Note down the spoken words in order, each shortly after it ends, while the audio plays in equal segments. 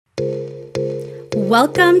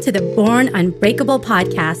Welcome to the Born Unbreakable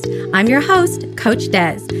podcast. I'm your host, Coach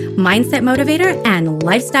Des, mindset motivator and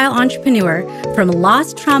lifestyle entrepreneur. From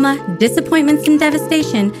loss, trauma, disappointments, and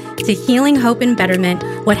devastation to healing, hope, and betterment,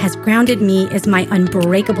 what has grounded me is my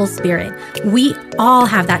unbreakable spirit. We all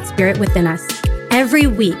have that spirit within us. Every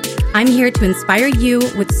week, I'm here to inspire you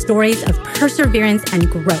with stories of perseverance and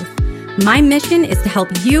growth. My mission is to help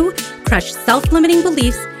you crush self-limiting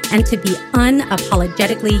beliefs and to be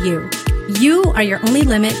unapologetically you. You are your only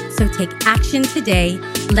limit, so take action today.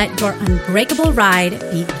 Let your unbreakable ride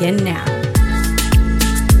begin now.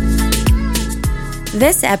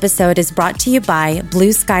 This episode is brought to you by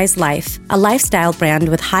Blue Skies Life, a lifestyle brand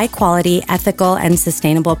with high quality, ethical, and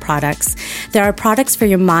sustainable products. There are products for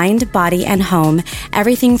your mind, body, and home,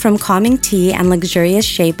 everything from calming tea and luxurious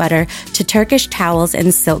shea butter to Turkish towels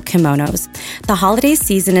and silk kimonos. The holiday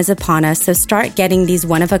season is upon us, so start getting these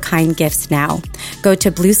one-of-a-kind gifts now. Go to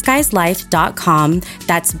blueskieslife.com,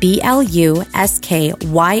 that's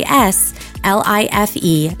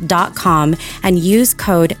BLUSKYSLIFE.com, and use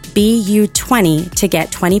code BU20 to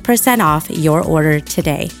get 20% off your order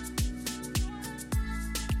today.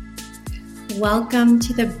 Welcome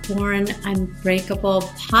to the Born Unbreakable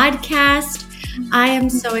podcast. I am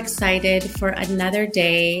so excited for another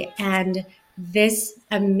day and this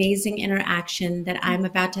amazing interaction that I'm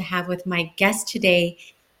about to have with my guest today,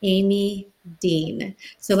 Amy Dean.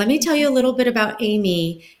 So let me tell you a little bit about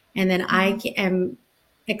Amy, and then I am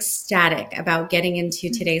ecstatic about getting into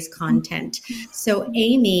today's content. So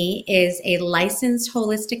Amy is a licensed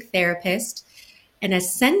holistic therapist, an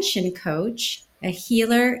ascension coach, a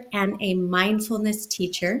healer, and a mindfulness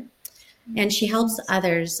teacher. And she helps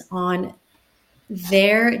others on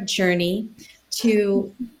their journey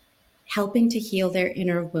to helping to heal their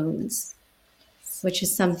inner wounds, which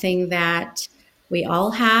is something that we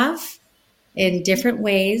all have in different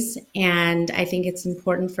ways. And I think it's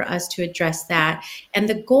important for us to address that. And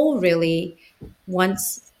the goal really,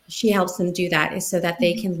 once she helps them do that, is so that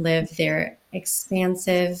they can live their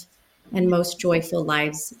expansive and most joyful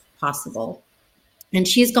lives possible. And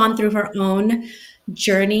she's gone through her own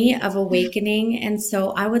journey of awakening. And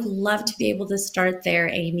so I would love to be able to start there,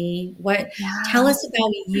 Amy. Tell us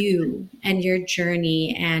about you and your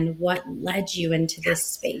journey and what led you into this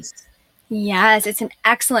space. Yes, it's an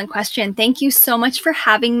excellent question. Thank you so much for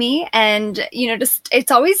having me. And,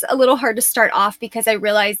 it's always a little hard to start off because I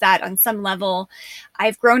realize that on some level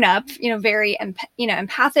I've grown up, very,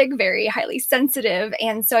 empathic, very highly sensitive.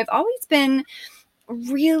 And so I've always been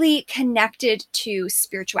really connected to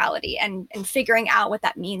spirituality and figuring out what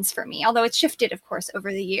that means for me, although it's shifted, of course,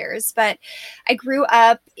 over the years. But I grew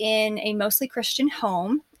up in a mostly Christian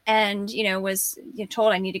home and, was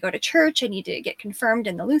told I need to go to church. I need to get confirmed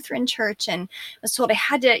in the Lutheran church, and was told I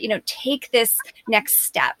had to, take this next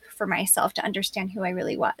step for myself to understand who I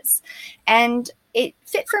really was. And it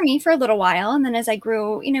fit for me for a little while. And then as I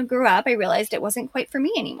grew up, I realized it wasn't quite for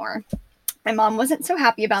me anymore. My mom wasn't so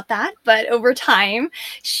happy about that, but over time,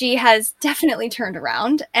 she has definitely turned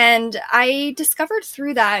around. And I discovered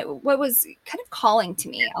through that what was kind of calling to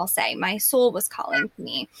me, I'll say. My soul was calling to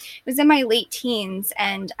me. It was in my late teens,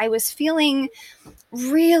 and I was feeling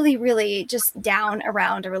really, really just down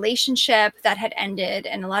around a relationship that had ended,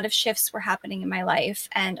 and a lot of shifts were happening in my life.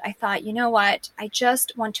 And I thought, you know what? I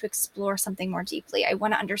just want to explore something more deeply. I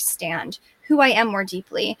want to understand who I am more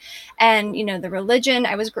deeply. And, the religion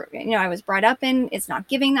I was brought up in is not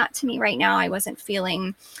giving that to me right now. I wasn't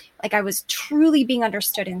feeling like I was truly being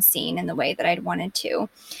understood and seen in the way that I'd wanted to.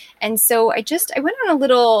 And so I went on a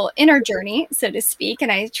little inner journey, so to speak,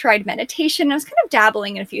 and I tried meditation. I was kind of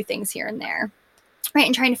dabbling in a few things here and there. Right.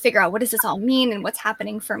 And trying to figure out what does this all mean and what's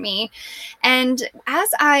happening for me. And as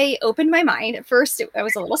I opened my mind, at first I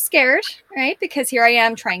was a little scared, right? Because here I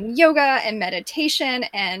am trying yoga and meditation,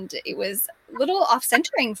 and it was a little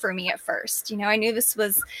off-centering for me at first. I knew this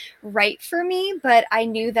was right for me, but I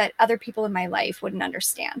knew that other people in my life wouldn't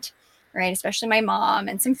understand. Right. Especially my mom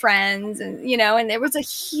and some friends and there was a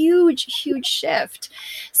huge, huge shift.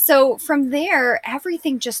 So from there,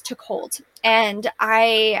 everything just took hold. And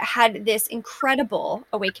I had this incredible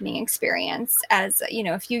awakening experience as,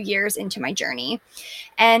 a few years into my journey.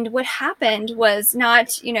 And what happened was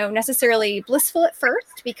not, necessarily blissful at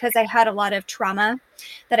first, because I had a lot of trauma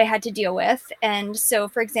that I had to deal with. And so,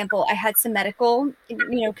 for example, I had some medical,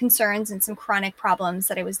 concerns and some chronic problems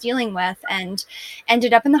that I was dealing with, and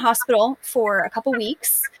ended up in the hospital for a couple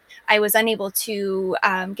weeks. I was unable to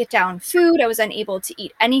get down food. I was unable to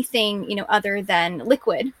eat anything, other than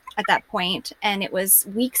liquid at that point. And it was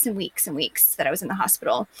weeks and weeks and weeks that I was in the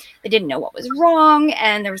hospital. They didn't know what was wrong,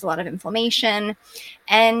 and there was a lot of inflammation.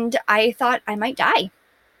 And I thought I might die.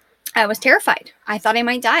 I was terrified. I thought I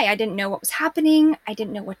might die. I didn't know what was happening. I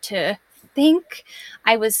didn't know what to think.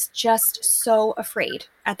 I was just so afraid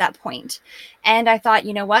at that point. And I thought,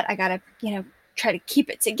 you know what? I got to, try to keep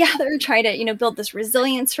it together, try to, build this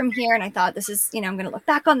resilience from here. And I thought, this is, I'm going to look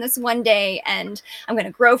back on this one day and I'm going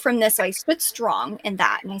to grow from this. So I stood strong in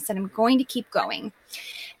that. And I said, I'm going to keep going.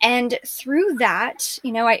 And through that,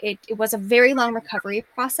 it was a very long recovery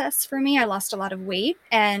process for me. I lost a lot of weight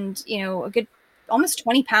and, a good almost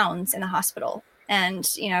 20 pounds in the hospital. And,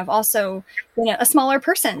 I've also been a smaller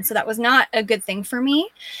person. So that was not a good thing for me.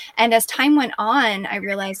 And as time went on, I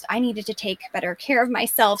realized I needed to take better care of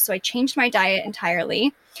myself. So I changed my diet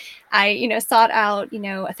entirely. I, sought out,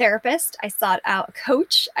 a therapist. I sought out a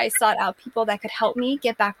coach. I sought out people that could help me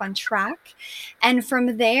get back on track. And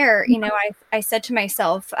from there, I said to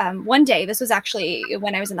myself, one day, this was actually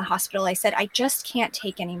when I was in the hospital, I said, I just can't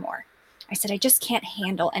take anymore. I said, I just can't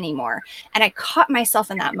handle anymore. And I caught myself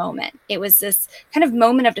in that moment. It was this kind of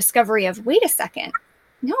moment of discovery of, wait a second.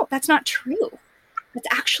 No, that's not true. That's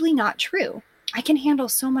actually not true. I can handle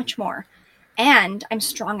so much more. And I'm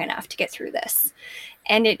strong enough to get through this.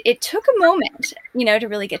 And it took a moment, to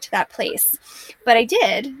really get to that place. But I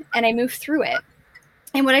did, and I moved through it.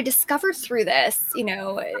 And what I discovered through this,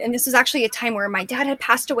 and this was actually a time where my dad had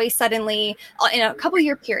passed away suddenly in a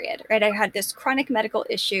couple-year period, right? I had this chronic medical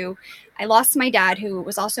issue. I lost my dad, who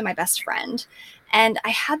was also my best friend. And I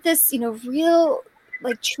had this, real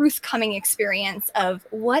truth coming experience of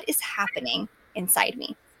what is happening inside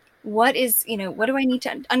me. What is, what do I need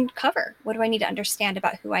to uncover? What do I need to understand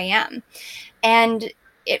about who I am? And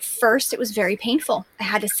at first, it was very painful. I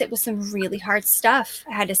had to sit with some really hard stuff.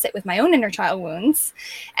 I had to sit with my own inner child wounds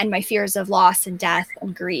and my fears of loss and death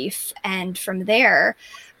and grief. And from there,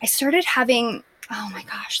 I started having, oh my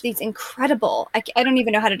gosh, these incredible, I don't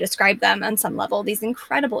even know how to describe them on some level, these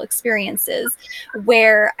incredible experiences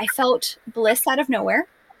where I felt bliss out of nowhere.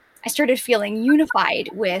 I started feeling unified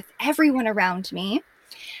with everyone around me.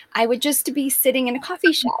 I would just be sitting in a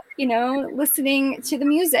coffee shop, listening to the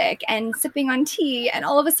music and sipping on tea, and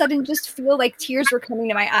all of a sudden just feel like tears were coming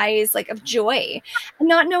to my eyes, like of joy, and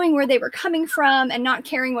not knowing where they were coming from and not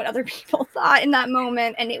caring what other people thought in that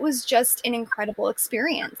moment. And it was just an incredible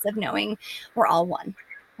experience of knowing we're all one,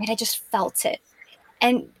 right? I just felt it.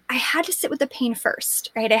 And I had to sit with the pain first,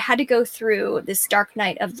 right? I had to go through this dark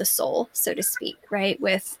night of the soul, so to speak, right?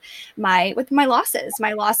 With my losses,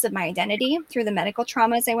 my loss of my identity through the medical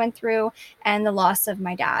traumas I went through, and the loss of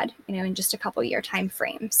my dad, in just a couple year time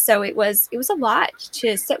frame. So it was a lot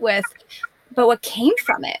to sit with, but what came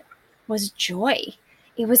from it was joy.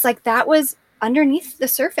 It was like that was underneath the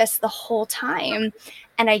surface the whole time.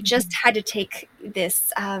 And I just had to take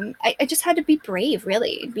this, I just had to be brave,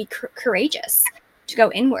 really, be courageous, to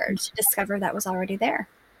go inward to discover that was already there.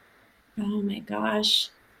 Oh my gosh.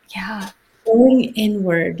 Yeah. Going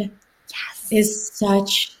inward Yes. is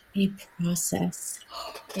such a process.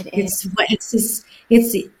 It is.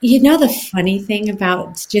 It's the funny thing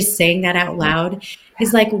about just saying that out loud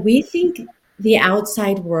is we think the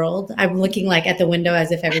outside world, I'm looking at the window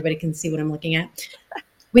as if everybody can see what I'm looking at.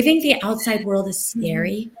 We think the outside world is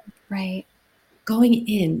scary. Right. Going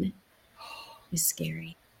in is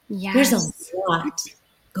scary. Yes. There's a lot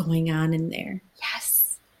going on in there.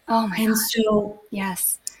 Yes. Oh my And gosh. so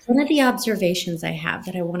yes, one of the observations I have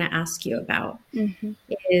that I want to ask you about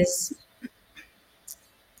is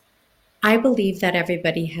I believe that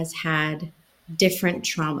everybody has had different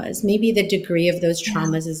traumas. Maybe the degree of those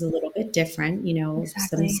traumas is a little bit different.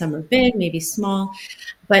 Exactly. Some are big, maybe small,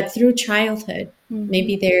 but through childhood,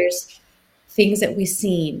 maybe there's things that we've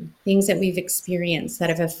seen, things that we've experienced that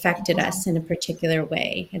have affected us in a particular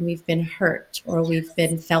way. And we've been hurt, or we've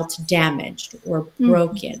been felt damaged or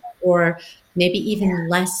broken, or maybe even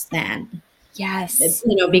less than. Yes.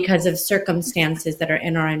 Because of circumstances that are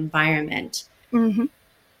in our environment.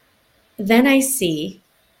 Then I see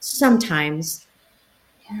sometimes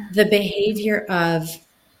the behavior of,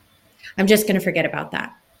 I'm just going to forget about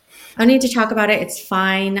that. I don't need to talk about it. It's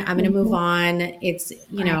fine. I'm going to move on. It's,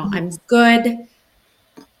 I'm good.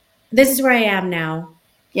 This is where I am now.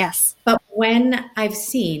 Yes. But when I've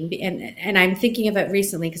seen, and I'm thinking of it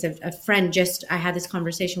recently because a friend I had this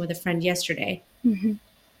conversation with a friend yesterday.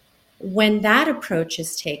 When that approach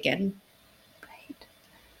is taken,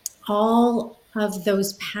 all of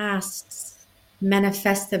those pasts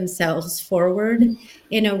manifest themselves forward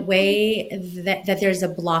in a way that there's a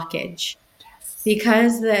blockage.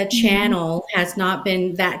 Because the channel has not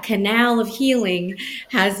been, that canal of healing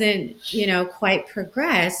hasn't, quite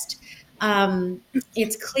progressed.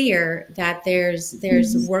 It's clear that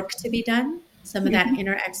there's work to be done. some of that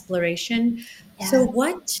inner exploration. So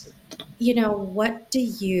what do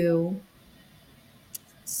you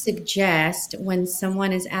suggest when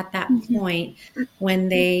someone is at that point when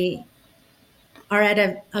they are at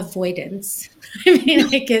a avoidance? I mean,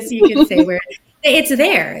 I guess you could say where it's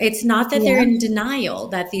there. It's not that they're in denial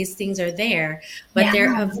that these things are there, but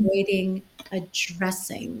they're avoiding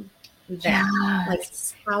addressing them. Like,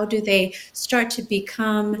 how do they start to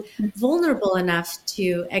become vulnerable enough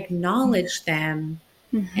to acknowledge them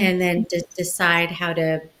and then decide how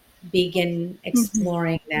to begin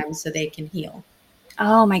exploring them so they can heal?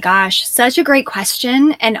 Oh my gosh, such a great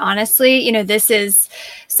question. And honestly, this is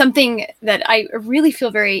something that I really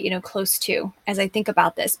feel very, close to as I think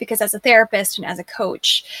about this, because as a therapist and as a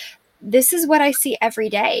coach, this is what I see every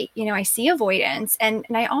day. I see avoidance, and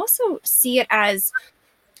I also see it as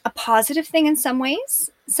a positive thing in some ways.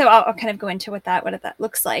 So I'll kind of go into what that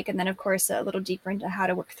looks like. And then of course, a little deeper into how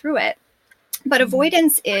to work through it. But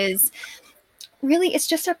avoidance is really, it's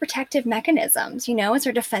just our protective mechanisms, it's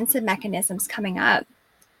our defensive mechanisms coming up.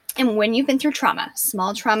 And when you've been through trauma,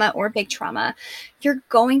 small trauma or big trauma, you're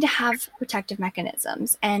going to have protective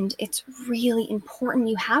mechanisms. And it's really important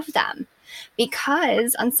you have them,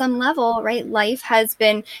 because on some level, right, life has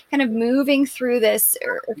been kind of moving through this,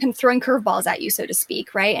 or kind of throwing curveballs at you, so to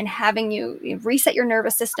speak, right? And having you reset your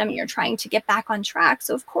nervous system, and you're trying to get back on track.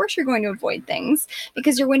 So of course you're going to avoid things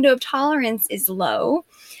because your window of tolerance is low.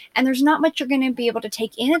 And there's not much you're going to be able to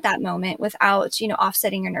take in at that moment without,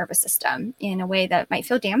 offsetting your nervous system in a way that might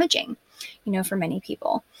feel damaging, for many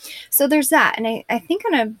people. So there's that. And I think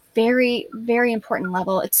on a very, very important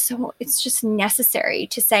level, it's just necessary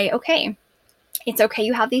to say, okay, it's okay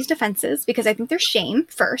you have these defenses, because I think there's shame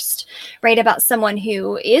first, right, about someone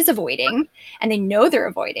who is avoiding and they know they're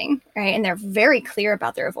avoiding, right, and they're very clear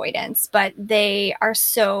about their avoidance, but they are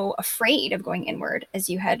so afraid of going inward, as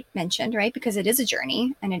you had mentioned, right, because it is a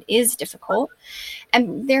journey and it is difficult,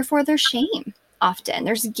 and therefore there's shame. Often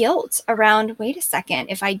there's guilt around, wait a second,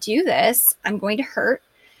 if I do this, I'm going to hurt,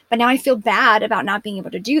 but now I feel bad about not being able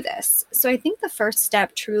to do this. So I think the first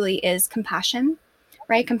step truly is compassion,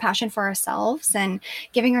 right? Compassion for ourselves and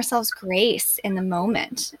giving ourselves grace in the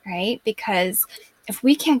moment, right? Because if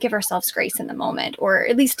we can't give ourselves grace in the moment, or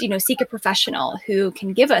at least, seek a professional who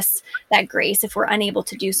can give us that grace if we're unable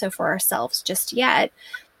to do so for ourselves just yet,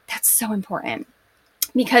 that's so important,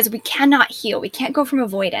 because we cannot heal. We can't go from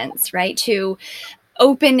avoidance, right, to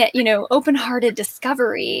open-hearted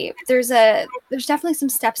discovery. There's definitely some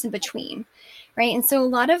steps in between, right? And so a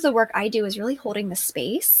lot of the work I do is really holding the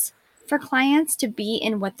space for clients to be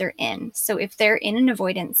in what they're in. So if they're in an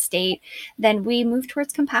avoidant state, then we move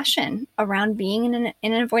towards compassion around being in an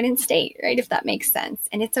avoidant state, right? If that makes sense.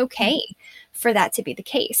 And it's okay for that to be the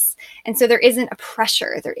case. And so there isn't a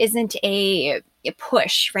pressure, there isn't a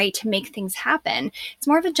push, right, to make things happen. It's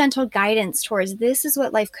more of a gentle guidance towards, this is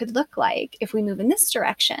what life could look like if we move in this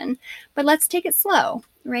direction, but let's take it slow,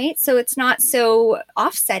 right? So it's not so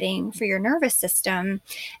offsetting for your nervous system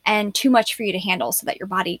and too much for you to handle, so that your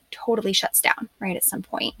body totally shuts down, right, at some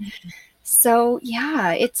point. So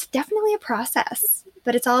yeah, it's definitely a process,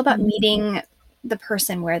 but it's all about meeting the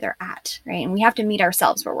person where they're at, right? And we have to meet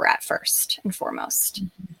ourselves where we're at first and foremost.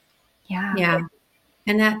 Yeah.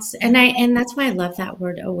 And that's why I love that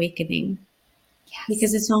word, awakening. Yes.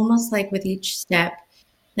 Because it's almost like with each step,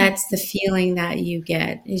 that's the feeling that you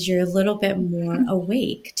get, is you're a little bit more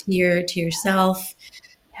awake to yourself,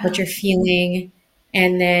 what you're feeling,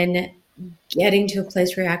 and then getting to a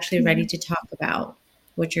place where you're actually ready to talk about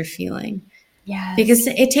what you're feeling. Yes. Because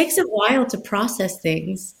it takes a while to process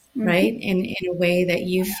things, right? In a way that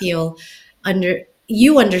you feel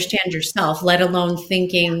you understand yourself, let alone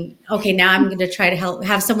thinking, okay, now I'm going to try to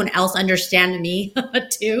have someone else understand me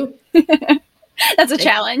too. That's a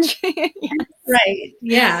challenge. Yes. Right.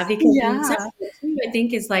 Yeah. Because I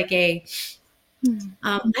think is like I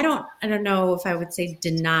don't know if I would say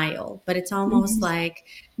denial, but it's almost like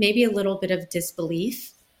maybe a little bit of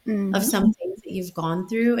disbelief of some things that you've gone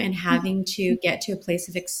through, and having to get to a place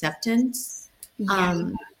of acceptance.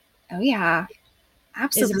 Absolutely.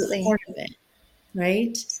 Is a part of it.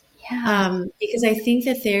 Right? Yeah. Because I think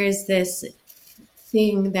that there is this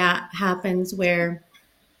thing that happens where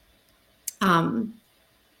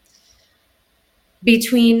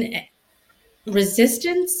between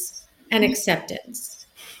resistance and acceptance,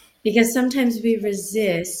 because sometimes we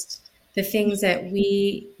resist the things that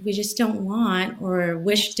we just don't want or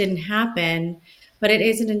wish didn't happen, but it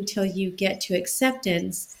isn't until you get to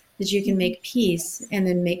acceptance that you can make peace and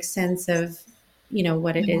then make sense of,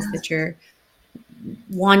 what it is that you're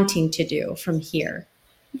wanting to do from here.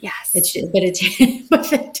 Yes. But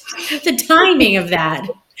the timing of that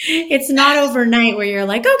It's not overnight where you're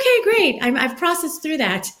like, okay, great. I've processed through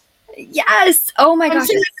that. Yes. Oh my gosh.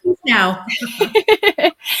 Now.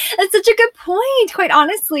 That's such a good point, quite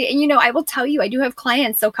honestly. And, I will tell you, I do have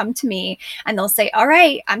clients, they'll come to me and they'll say, all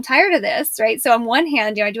right, I'm tired of this, right? So on one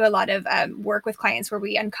hand, I do a lot of work with clients where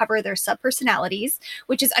we uncover their subpersonalities,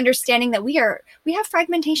 which is understanding that we have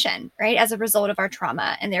fragmentation, right? As a result of our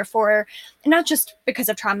trauma. And therefore, not just because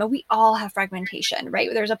of trauma, we all have fragmentation, right?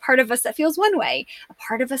 There's a part of us that feels one way, a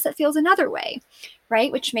part of us that feels another way,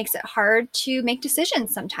 right? Which makes it hard to make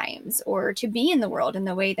decisions sometimes, or to be in the world in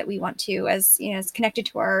the way that we want to, as connected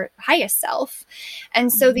to our highest self.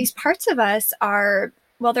 And so these parts of us are,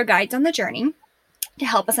 well, they're guides on the journey to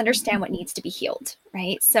help us understand what needs to be healed,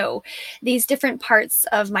 right? So these different parts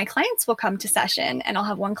of my clients will come to session, and I'll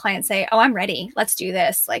have one client say, oh, I'm ready. Let's do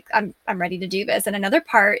this. Like, I'm ready to do this. And another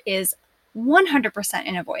part is 100%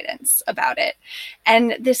 in avoidance about it.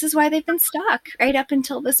 And this is why they've been stuck right up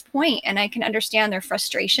until this point. And I can understand their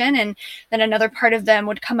frustration. And then another part of them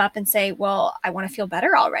would come up and say, well, I want to feel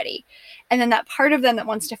better already. And then that part of them that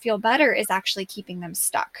wants to feel better is actually keeping them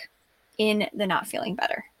stuck in the not feeling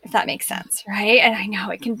better, if that makes sense, right? And I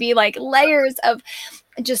know it can be like layers of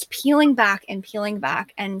just peeling back and peeling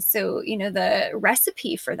back. And so, the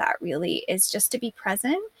recipe for that really is just to be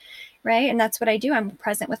present, right? And that's what I do. I'm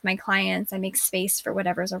present with my clients. I make space for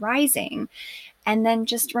whatever's arising. And then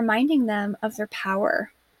just reminding them of their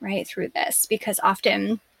power, right, through this, because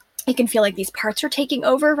often it can feel like these parts are taking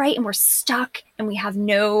over, right? And we're stuck and we have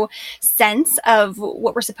no sense of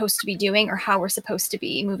what we're supposed to be doing or how we're supposed to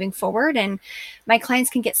be moving forward. And my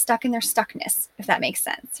clients can get stuck in their stuckness, if that makes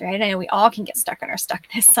sense, right? I know we all can get stuck in our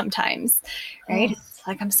stuckness sometimes, right? It's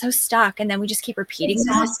like, I'm so stuck. And then we just keep repeating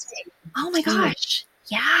that. Oh my gosh.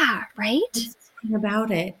 Yeah. Right. Something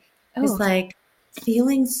about it. It's like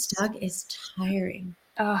feeling stuck is tiring.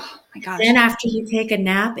 Oh my gosh. Then after you take a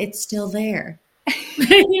nap, it's still there.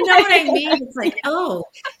 You know what I mean? It's like, oh,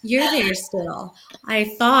 you're there still. I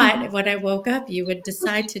thought when I woke up, you would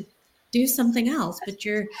decide to do something else, but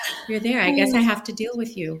you're there. I guess I have to deal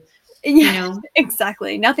with you. Yeah,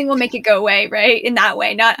 exactly. Nothing will make it go away, right? In that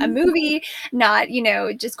way, not a movie, not,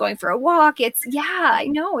 just going for a walk. It's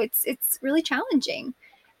really challenging.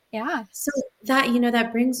 Yeah. So that,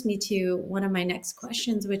 that brings me to one of my next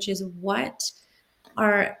questions, which is, what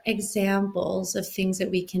are examples of things that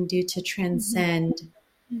we can do to transcend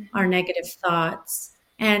our negative thoughts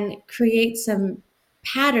and create some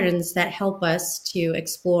patterns that help us to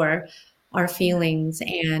explore our feelings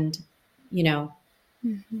and,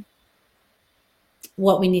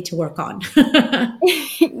 what we need to work on?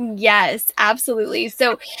 Yes, absolutely.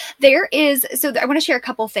 So I want to share a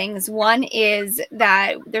couple things. One is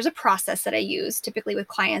that there's a process that I use typically with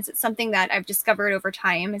clients. It's something that I've discovered over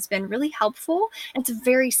time has been really helpful. It's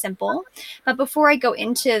very simple. But before I go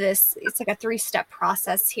into this, it's like a 3-step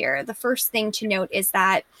process here. The first thing to note is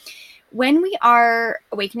that when we are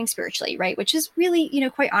awakening spiritually, right, which is really,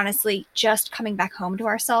 quite honestly, just coming back home to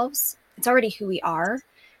ourselves, it's already who we are.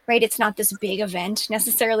 Right? It's not this big event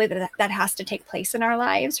necessarily that has to take place in our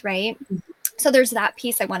lives, right? So there's that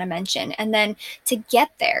piece I want to mention. And then to get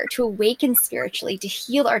there, to awaken spiritually, to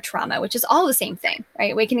heal our trauma, which is all the same thing,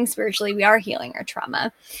 right? Awakening spiritually, we are healing our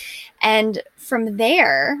trauma. And from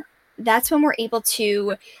there, that's when we're able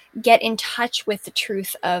to get in touch with the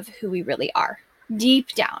truth of who we really are, deep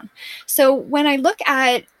down. So when I look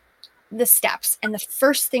at the steps, and the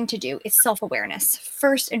first thing to do is self-awareness.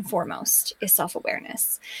 First and foremost is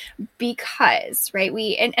self-awareness, because, right,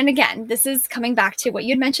 and again, this is coming back to what you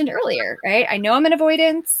had mentioned earlier, right? I know I'm in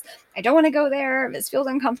avoidance. I don't want to go there. This feels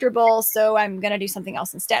uncomfortable. So I'm going to do something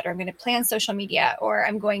else instead, or I'm going to play on social media, or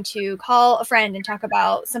I'm going to call a friend and talk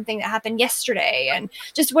about something that happened yesterday, and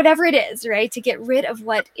just whatever it is, right? To get rid of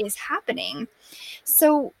what is happening.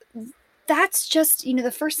 So that's just,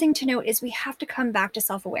 the first thing to note is we have to come back to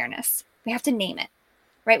self-awareness. We have to name it,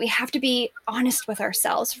 right? We have to be honest with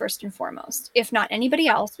ourselves first and foremost. If not anybody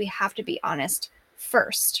else, we have to be honest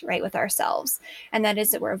first, right, with ourselves. And that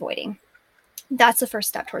is that we're avoiding. That's the first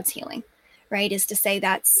step towards healing, right? Is to say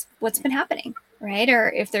that's what's been happening, right?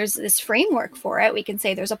 Or if there's this framework for it, we can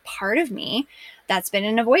say there's a part of me that's been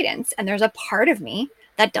in avoidance, and there's a part of me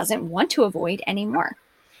that doesn't want to avoid anymore.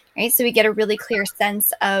 Right? So we get a really clear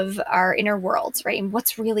sense of our inner worlds, right? And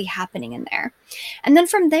what's really happening in there. And then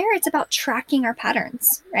from there, it's about tracking our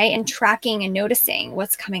patterns, right? And tracking and noticing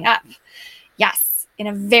what's coming up. Yes, in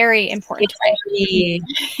a very important way.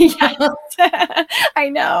 Yes. I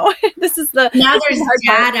know. This is now there's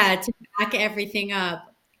data to back everything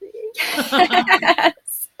up.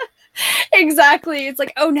 Yes. Exactly. It's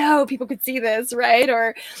like, oh no, people could see this, right?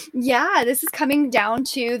 Or yeah, this is coming down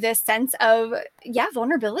to this sense of, yeah,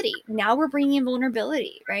 vulnerability. Now we're bringing in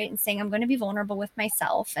vulnerability, right? And saying, I'm going to be vulnerable with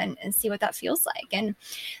myself and see what that feels like. And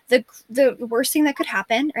the worst thing that could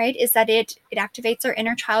happen, right, is that it activates our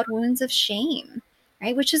inner child wounds of shame,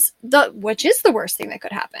 right? Which is the worst thing that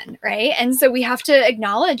could happen, right? And so we have to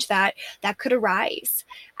acknowledge that that could arise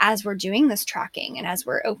as we're doing this tracking and as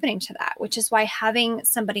we're opening to that, which is why having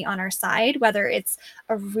somebody on our side, whether it's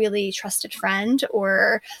a really trusted friend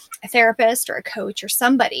or a therapist or a coach or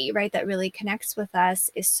somebody, right, that really connects with us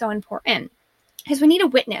is so important, because we need a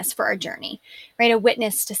witness for our journey, right? A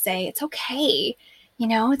witness to say, it's okay.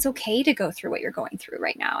 It's okay to go through what you're going through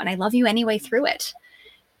right now. And I love you anyway through it.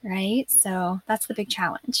 Right. So that's the big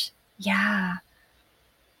challenge. Yeah.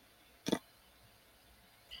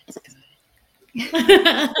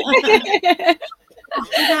 That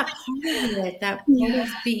part of it, that part of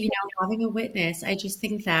having a witness. I just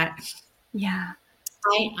think that yeah.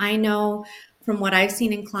 I know from what I've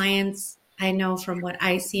seen in clients, I know from what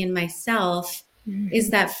I see in myself, is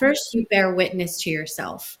that first you bear witness to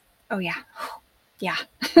yourself. Oh yeah. Yeah.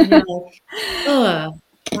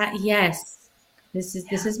 Yes, this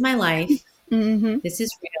is my life. Mm-hmm. This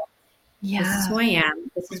is real. Yeah. This is who I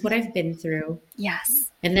am. This is what I've been through.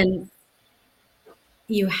 Yes. And then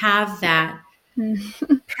you have that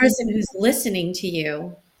person who's listening to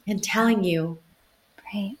you and telling you,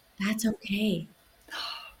 right, that's okay.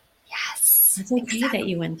 Yes. That's okay that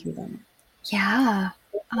you went through them. Yeah.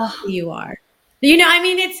 Who you are.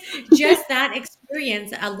 It's just that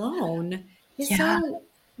experience alone is so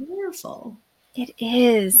powerful. It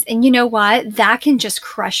is. And you know what? That can just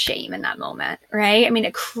crush shame in that moment, right? I mean,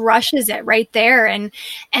 it crushes it right there. And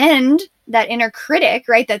that inner critic,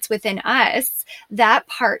 right, that's within us, that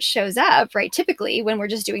part shows up, right, typically when we're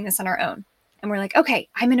just doing this on our own. And we're like, okay,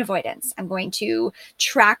 I'm in avoidance. I'm going to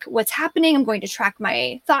track what's happening. I'm going to track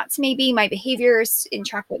my thoughts, maybe my behaviors, and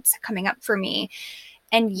track what's coming up for me.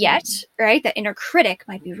 And yet, right, that inner critic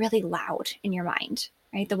might be really loud in your mind,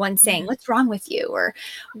 right? The one saying, what's wrong with you? Or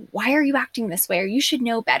why are you acting this way? Or you should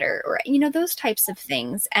know better. Or, those types of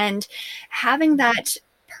things. And having that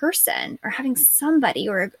person or having somebody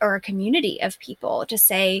or a community of people to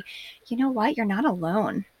say, you know what, you're not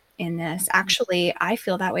alone in this. Actually, I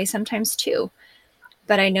feel that way sometimes too.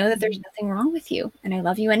 But I know that there's nothing wrong with you and I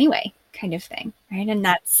love you anyway, kind of thing. Right. And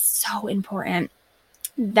that's so important.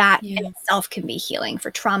 That in itself can be healing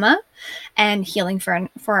for trauma and healing for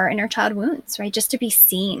our inner child wounds, right? Just to be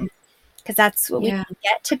seen, because that's what we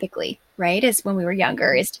get typically, right? Is when we were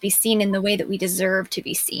younger, is to be seen in the way that we deserve to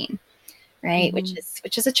be seen, right?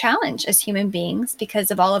 Which is a challenge as human beings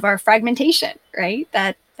because of all of our fragmentation, right?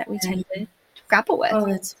 That we tend to grapple with. Oh,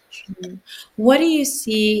 that's true. What do you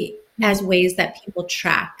see as ways that people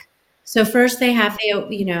track? So first they have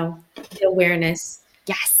the awareness.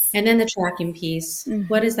 Yes. And then the tracking piece.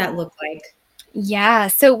 What does that look like? Yeah.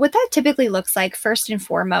 So what that typically looks like, first and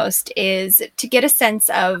foremost, is to get a sense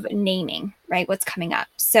of naming, right? What's coming up.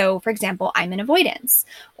 So for example, I'm in avoidance,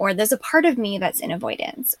 or there's a part of me that's in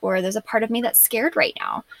avoidance, or there's a part of me that's scared right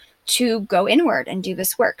now to go inward and do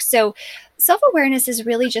this work. So self-awareness is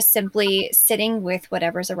really just simply sitting with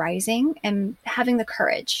whatever's arising and having the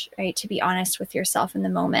courage, right, to be honest with yourself in the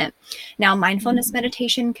moment. Now, mindfulness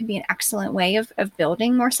meditation can be an excellent way of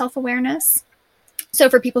building more self-awareness.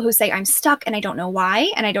 So for people who say, I'm stuck and I don't know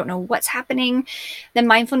why, and I don't know what's happening, then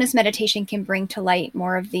mindfulness meditation can bring to light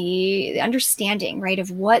more of the understanding, right,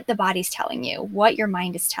 of what the body's telling you, what your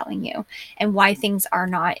mind is telling you, and why things are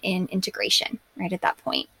not in integration, right, at that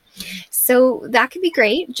point. So that could be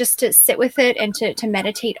great, just to sit with it and to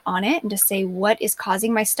meditate on it and to say, what is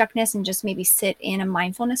causing my stuckness, and just maybe sit in a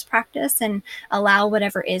mindfulness practice and allow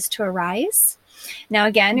whatever is to arise. Now,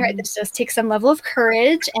 again, right, this does take some level of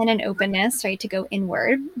courage and an openness, right, to go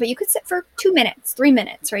inward, but you could sit for 2 minutes, 3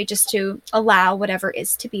 minutes, right, just to allow whatever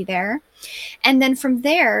is to be there. And then from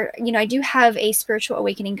there, I do have a spiritual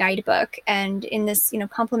awakening guidebook, and in this,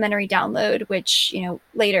 complimentary download, which,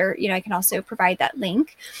 later, I can also provide that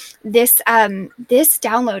link. This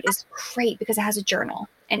download is great because it has a journal.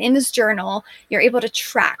 And in this journal, you're able to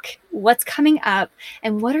track what's coming up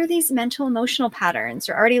and what are these mental, emotional patterns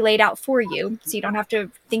are already laid out for you. So you don't have to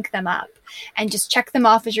think them up, and just check them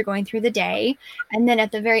off as you're going through the day. And then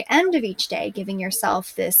at the very end of each day, giving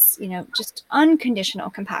yourself this, just unconditional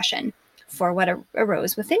compassion for what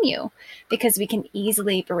arose within you, because we can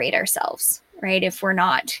easily berate ourselves, right? If we're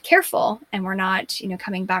not careful and we're not,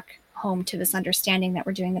 coming back home to this understanding that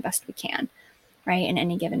we're doing the best we can, right, in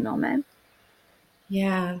any given moment.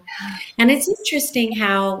 Yeah. And it's interesting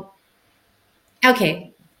how,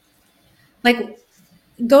 like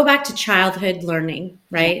go back to childhood learning,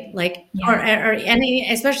 right? Like, Yeah. or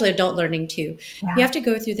any, especially adult learning too. Yeah. You have to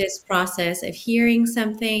go through this process of hearing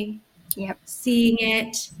something, Yep. seeing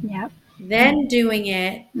it, Yep. then doing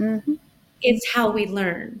it. Mm-hmm. It's how we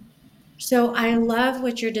learn. So I love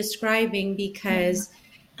what you're describing because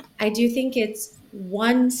I do think it's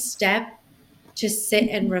one step to sit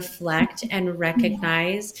and reflect and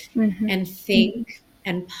recognize Mm-hmm. and think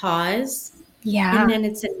and pause. Yeah. And then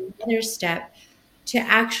it's another step to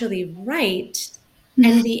actually write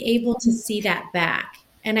and be able to see that back.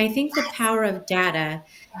 And I think the power of data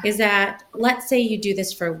is that, let's say you do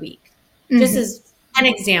this for a week, just as an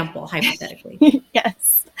example, hypothetically.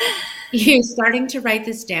 Yes. You're starting to write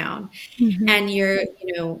this down and you're,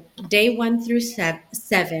 day 1 through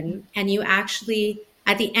 7, and you actually,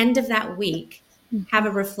 at the end of that week, have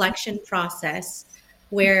a reflection process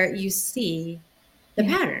where you see the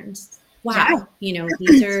patterns. Wow.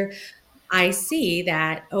 These are, I see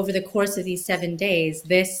that over the course of these 7 days,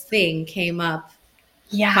 this thing came up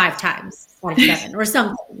 5 times out of 7 or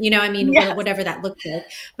something, whatever that looks like.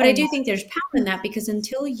 But I do think there's power in that, because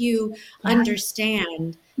until you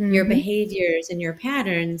understand your behaviors and your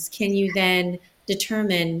patterns, can you then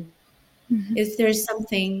determine if there's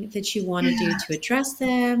something that you want to do to address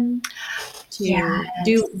them, to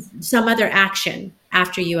do some other action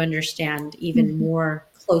after you understand even more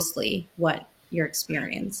closely what you're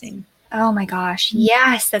experiencing. Oh my gosh.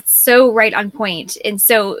 Yes, that's so right on point. And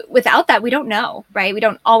so without that, we don't know, right? We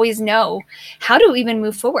don't always know how to even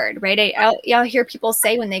move forward, right? I'll hear people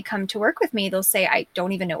say when they come to work with me, they'll say, I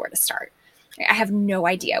don't even know where to start. I have no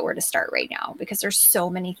idea where to start right now because there's so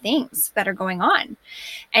many things that are going on.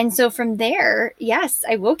 And so from there, yes,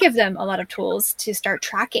 I will give them a lot of tools to start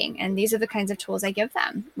tracking. And these are the kinds of tools I give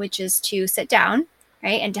them, which is to sit down,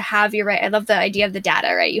 right? And to have your, right? I love the idea of the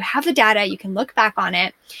data, right? You have the data, you can look back on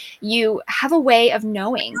it. You have a way of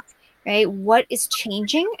knowing, right? What is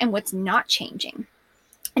changing and what's not changing.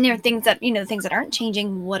 And there are things that, things that aren't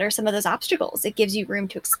changing. What are some of those obstacles? It gives you room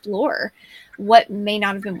to explore what may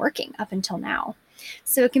not have been working up until now.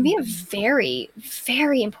 So it can be a very,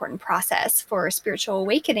 very important process for spiritual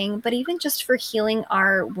awakening, but even just for healing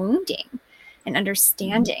our wounding and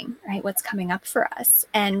understanding, right, what's coming up for us.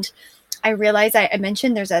 And I realize I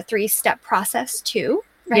mentioned there's a 3-step process too,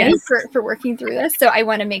 right? Yes. For working through this. So I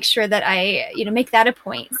want to make sure that I, make that a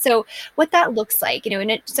point. So what that looks like,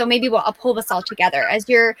 so maybe I'll pull this all together as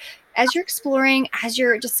you're exploring, as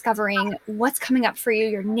you're discovering what's coming up for you,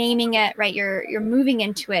 you're naming it, right? You're moving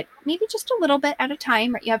into it, maybe just a little bit at a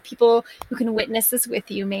time, right? You have people who can witness this with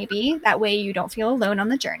you, maybe that way you don't feel alone on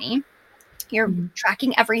the journey. You're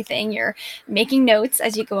tracking everything. You're making notes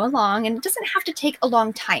as you go along. And it doesn't have to take a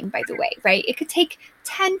long time, by the way, right? It could take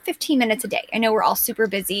 10, 15 minutes a day. I know we're all super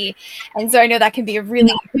busy. And so I know that can be a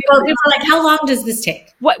really... People are like, how long does this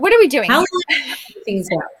take? What are we doing? How long do things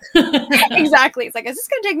go? Exactly. It's like, is this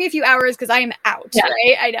going to take me a few hours because I am out,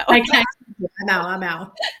 right? I know. I'm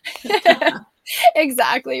out.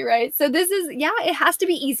 Exactly, right? So this is, it has to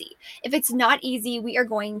be easy. If it's not easy, we are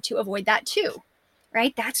going to avoid that too.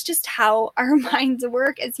 Right? That's just how our minds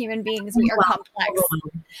work as human beings. We are complex.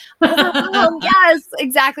 Overwhelmed. Yes,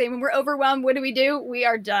 exactly. When we're overwhelmed, what do? We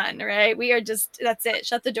are done, right? We are just, that's it.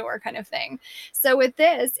 Shut the door kind of thing. So with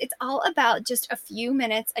this, it's all about just a few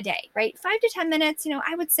minutes a day, right? 5 to 10 minutes,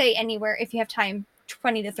 I would say anywhere if you have time,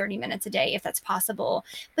 20 to 30 minutes a day, if that's possible,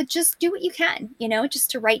 but just do what you can, just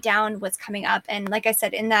to write down what's coming up. And like I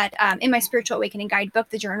said, in that, in my Spiritual Awakening Guidebook,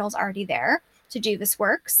 the journal's already there to do this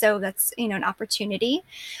work. So that's, an opportunity,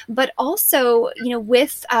 but also,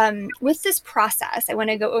 with this process, I want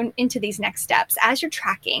to go into these next steps as you're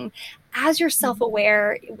tracking, as your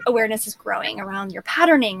awareness is growing around your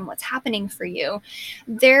patterning, what's happening for you.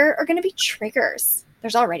 There are going to be triggers.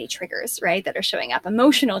 There's already triggers, right? That are showing up,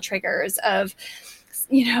 emotional triggers of,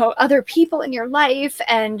 other people in your life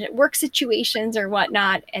and work situations or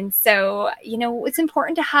whatnot. And so, it's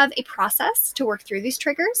important to have a process to work through these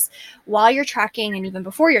triggers while you're tracking and even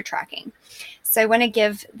before you're tracking. So I want to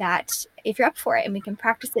give that, if you're up for it, and we can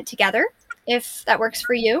practice it together if that works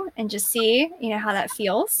for you and just see, how that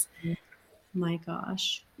feels. My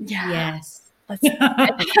gosh. Yeah. Yes.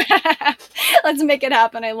 Let's make it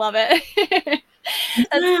happen. I love it.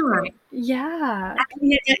 Yeah. I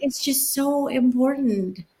mean, it's just so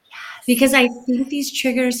important. Yes. Because I think these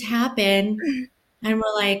triggers happen and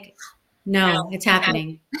we're like, no, it's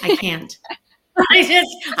happening. I can't.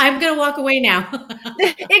 I'm going to walk away now.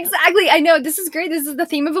 Exactly. I know. This is great. This is the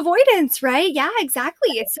theme of avoidance, right? Yeah,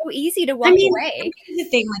 exactly. It's so easy to walk away. The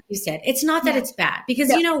thing, like you said, it's not that it's bad, because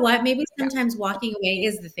you know what? Maybe sometimes walking away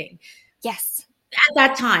is the thing. Yes. At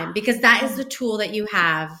that time, because that is the tool that you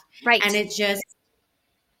have. Right. And it just,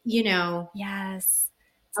 Yes.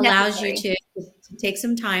 It's allows you necessary. to take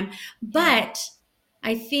some time. Yeah. But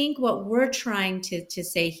I think what we're trying to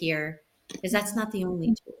say here is that's not the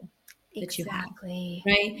only tool that you have, Exactly.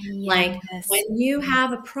 right? Like Yes. when you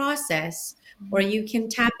have a process or you can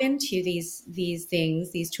tap into these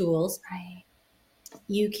things, these tools, Right.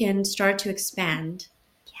 you can start to expand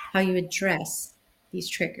how you address these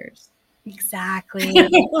triggers. Exactly.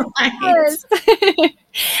 Right? Yes.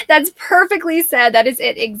 That's perfectly said. That is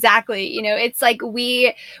it exactly. It's like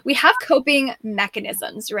we have coping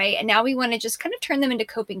mechanisms, right? And now we want to just kind of turn them into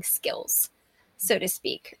coping skills, so to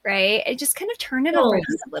speak, right? And just kind of turn it around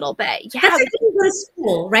Skills. a little bit. That's Yeah. like when you go to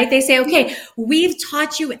school, right? They say, okay, we've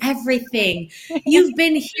taught you everything. You've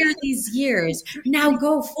been here these years. Now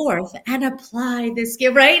go forth and apply this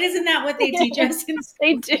skill, right? Isn't that what they teach us in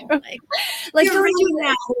They do. school? Like, Like, you're go ready do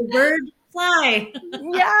now, bird, fly.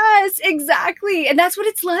 Yes, exactly. And that's what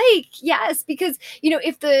it's like. Yes, because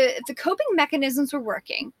if the coping mechanisms were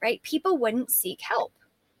working, right? People wouldn't seek help.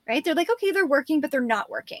 Right? They're like, okay, they're working, but they're not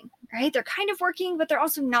working. Right? They're kind of working, but they're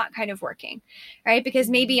also not kind of working. Right? Because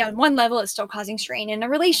maybe on one level it's still causing strain in a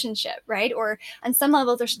relationship, right? Or on some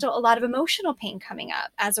level there's still a lot of emotional pain coming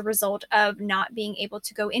up as a result of not being able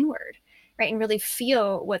to go inward, right? And really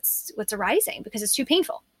feel what's arising because it's too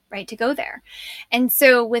painful, right, to go there. And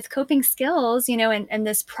so with coping skills, and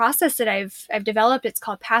this process that I've developed, it's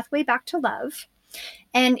called Pathway Back to Love.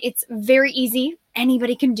 And it's very easy.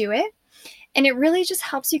 Anybody can do it. And it really just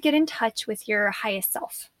helps you get in touch with your highest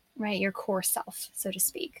self, right? Your core self, so to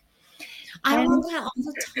speak. I And want that all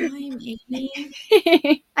the time,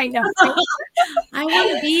 Amy. I know. I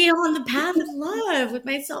want to be on the path of love with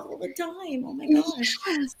myself all the time. Oh my gosh.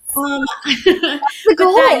 Yes. Um, The but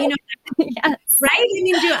that, goal. Yes. right?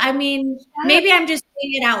 Maybe I'm just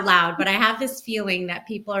saying it out loud, but I have this feeling that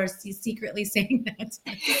people are secretly saying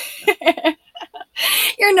that.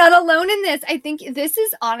 You're not alone in this. I think this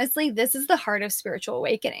is the heart of spiritual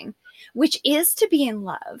awakening, which is to be in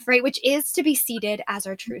love, right? Which is to be seated as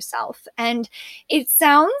our true self. And it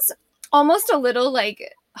sounds almost a little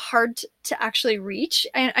like hard to actually reach.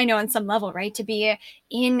 I know on some level, right? To be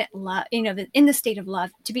in love, in the state of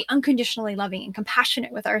love, to be unconditionally loving and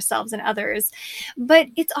compassionate with ourselves and others. But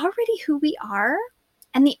it's already who we are.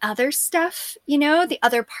 And the other stuff, the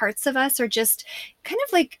other parts of us are just kind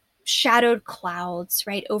of like shadowed clouds,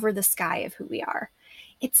 right, over the sky of who we are.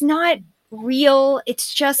 It's not real,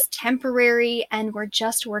 it's just temporary, and we're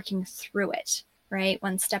just working through it, right,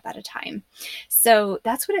 one step at a time. So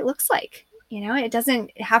that's what it looks like. It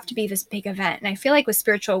doesn't have to be this big event. And I feel like with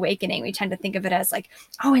spiritual awakening, we tend to think of it as like,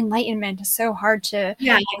 oh, enlightenment is so hard to,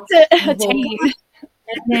 Yeah. to I woke attain. up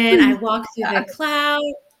and then I walked through the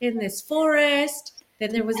cloud in this forest.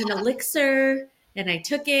 Then there was an elixir and I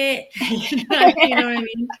took it. You know what I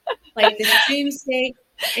mean? Like this dream state.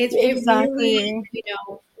 It really, Exactly.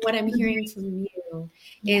 what I'm hearing from you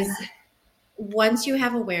Yeah. is once you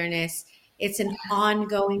have awareness, it's an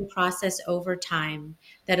ongoing process over time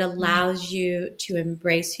that allows you to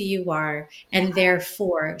embrace who you are and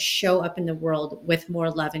therefore show up in the world with more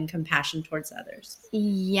love and compassion towards others.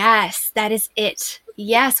 Yes, that is it.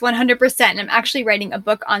 Yes, 100%. And I'm actually writing a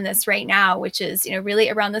book on this right now, which is, really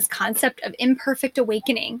around this concept of imperfect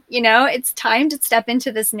awakening. It's time to step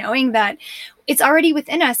into this knowing that it's already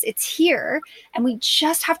within us, it's here, and we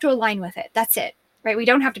just have to align with it. That's it. Right? We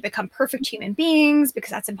don't have to become perfect human beings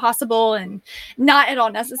because that's impossible and not at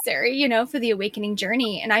all necessary, for the awakening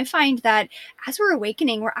journey. And I find that as we're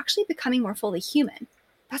awakening, we're actually becoming more fully human.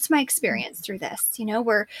 That's my experience through this.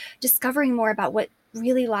 We're discovering more about what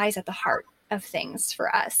really lies at the heart of things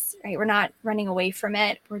for us, right? We're not running away from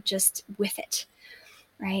it. We're just with it,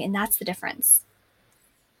 right? And that's the difference.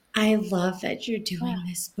 I love that you're doing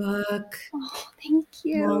this book. Oh, thank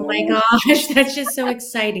you. Oh my gosh, that's just so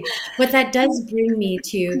exciting. What that does bring me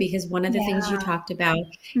to, because one of the things you talked about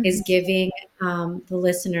is giving the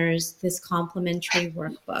listeners this complimentary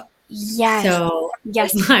workbook. Yes. So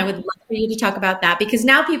Yes. I would love for you to talk about that because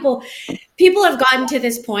now people have gotten to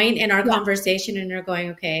this point in our conversation and they're going,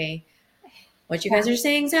 okay, what you guys are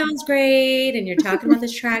saying sounds great. And you're talking about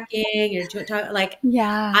this tracking. You're talking like,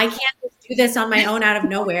 I can't just do this on my own out of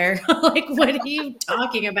nowhere. Like, what are you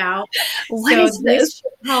talking about? What is this?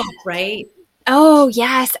 Should help, right? Oh,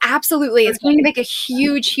 yes, absolutely. It's going to make a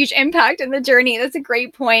huge, huge impact in the journey. That's a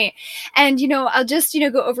great point. And, I'll just,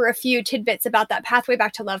 go over a few tidbits about that pathway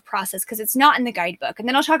back to love process because it's not in the guidebook. And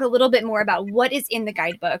then I'll talk a little bit more about what is in the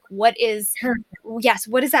guidebook. What is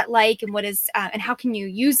that like and what is, and how can you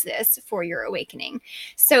use this for your awakening?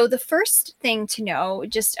 So the first thing to know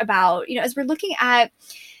just about, as we're looking at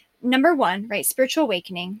number one, right, spiritual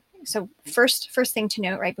awakening, So first thing to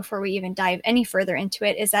note, right, before we even dive any further into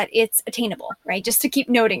it, is that it's attainable, right? Just to keep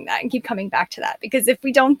noting that and keep coming back to that, because if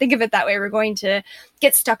we don't think of it that way, we're going to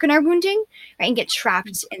get stuck in our wounding, right, and get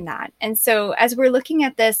trapped in that. And so as we're looking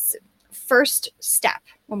at this first step,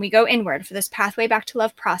 when we go inward for this pathway back to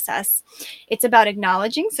love process, it's about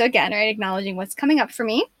acknowledging. So again, right, acknowledging what's coming up for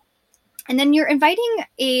me. And then you're inviting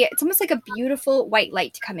it's almost like a beautiful white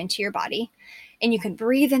light to come into your body. And you can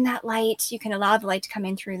breathe in that light. You can allow the light to come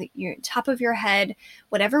in through your top of your head,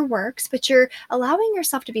 whatever works, but you're allowing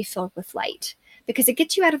yourself to be filled with light because it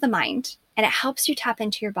gets you out of the mind and it helps you tap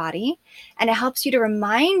into your body and it helps you to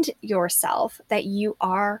remind yourself that you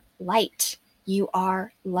are light. You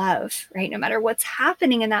are love, right? No matter what's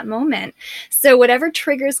happening in that moment. So whatever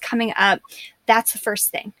triggers coming up, that's the first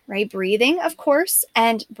thing, right? Breathing, of course,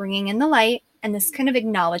 and bringing in the light. And this kind of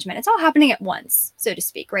acknowledgement, it's all happening at once, so to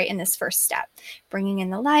speak, right? In this first step, bringing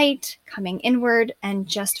in the light, coming inward, and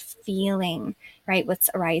just feeling, right,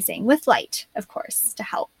 what's arising with light, of course, to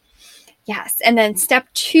help. Yes. And then step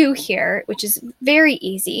 2 here, which is very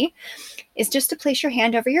easy, is just to place your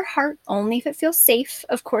hand over your heart, only if it feels safe,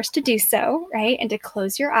 of course, to do so, right? And to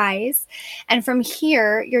close your eyes. And from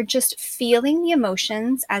here, you're just feeling the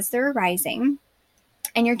emotions as they're arising.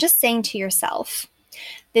 And you're just saying to yourself,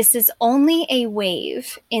 this is only a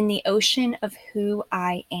wave in the ocean of who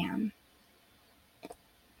I am.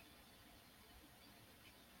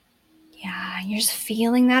 Yeah, you're just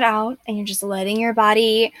feeling that out and you're just letting your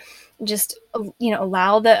body just,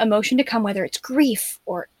 allow the emotion to come, whether it's grief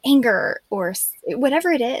or anger or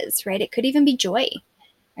whatever it is, right? It could even be joy,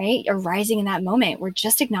 right? Arising in that moment. We're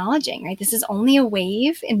just acknowledging, right? This is only a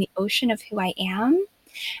wave in the ocean of who I am.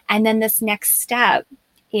 And then this next step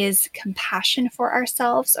is compassion for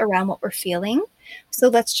ourselves around what we're feeling. So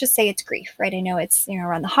let's just say it's grief, right? I know it's,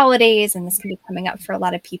 around the holidays and this can be coming up for a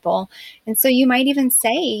lot of people. And so you might even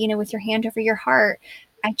say, with your hand over your heart,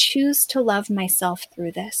 I choose to love myself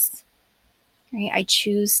through this, right? I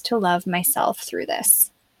choose to love myself through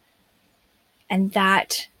this. And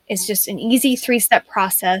that is just an easy 3-step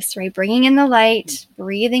process, right? Bringing in the light,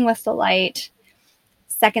 breathing with the light.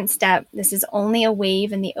 Second step, this is only a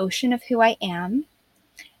wave in the ocean of who I am.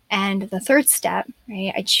 And the third step,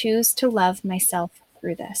 right, I choose to love myself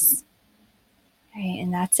through this. Right,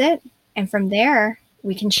 and that's it. And from there,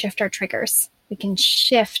 we can shift our triggers. We can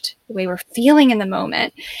shift the way we're feeling in the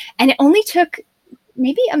moment. And it only took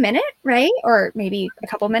maybe a minute, right? Or maybe a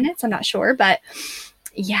couple minutes, I'm not sure. But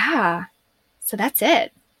yeah, so that's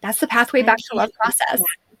it. That's the pathway back to love process.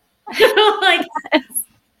 Like,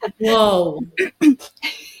 whoa. But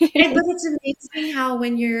it's amazing how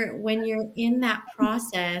when you're in that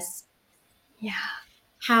process,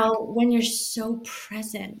 how when you're so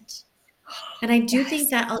present. And I do think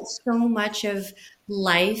that so much of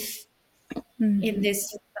life in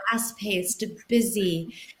this fast-paced,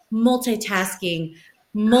 busy, multitasking,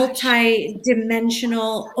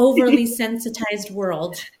 multi-dimensional, overly sensitized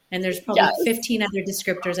world, and there's probably 15 other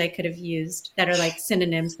descriptors I could have used that are like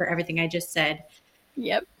synonyms for everything I just said.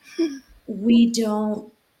 Yep. We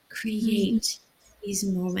don't create these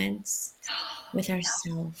moments with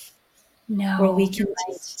ourselves. No. Where we can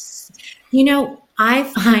just, I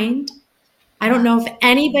find, I don't know if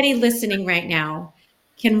anybody listening right now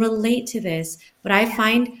can relate to this, but I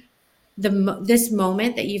find this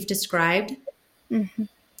moment that you've described,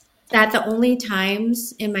 that the only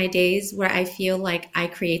times in my days where I feel like I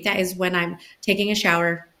create that is when I'm taking a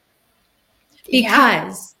shower.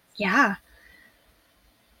 Because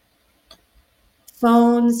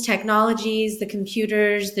phones, technologies, the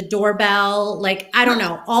computers, the doorbell, like, I don't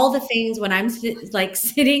know, all the things when I'm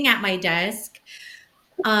sitting at my desk,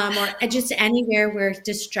 or just anywhere where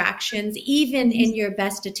distractions, even in your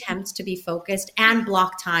best attempts to be focused and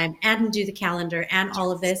block time and do the calendar and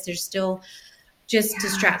all of this, there's still just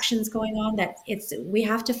distractions going on we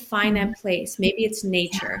have to find a place. Maybe it's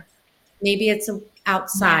nature. Maybe it's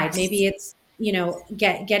outside. Maybe it's,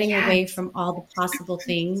 getting away from all the possible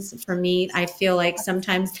things. For me, I feel like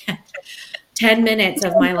sometimes 10 minutes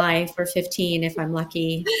of my life, or 15 if I'm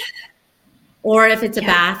lucky. Or if it's a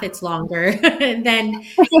bath, it's longer. Then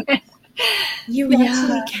you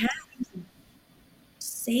actually can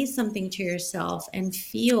say something to yourself and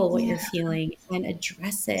feel what you're feeling and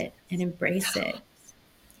address it and embrace it.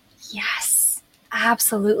 Yes,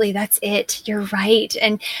 absolutely. That's it. You're right.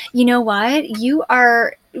 And you know what? You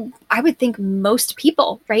are, I would think most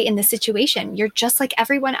people, right, in this situation, you're just like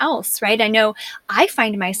everyone else, right? I know I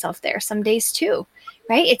find myself there some days too,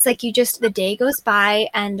 right? It's like the day goes by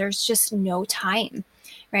and there's just no time,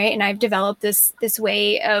 right? And I've developed this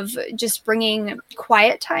way of just bringing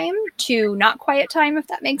quiet time to not quiet time, if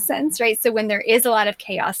that makes sense, right? So when there is a lot of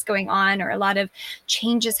chaos going on or a lot of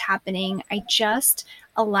changes happening, I just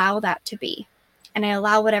allow that to be. And I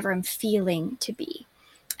allow whatever I'm feeling to be.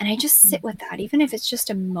 And I just sit with that, even if it's just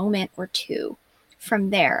a moment or two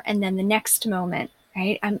from there. And then the next moment,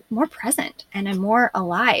 right, I'm more present and I'm more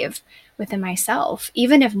alive within myself,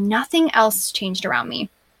 even if nothing else changed around me.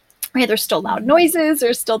 Right, there's still loud noises,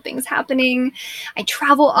 there's still things happening. I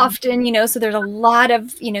travel often, so there's a lot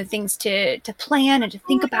of, things to plan and to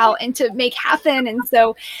think about and to make happen. And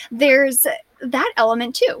so there's that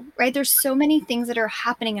element too, right? There's so many things that are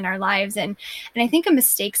happening in our lives. And I think a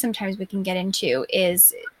mistake sometimes we can get into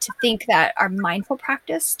is to think that our mindful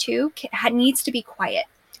practice too needs to be quiet,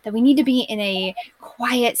 that we need to be in a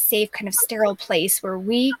quiet, safe, kind of sterile place where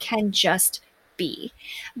we can just be.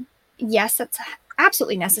 Yes, that's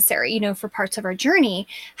absolutely necessary, for parts of our journey.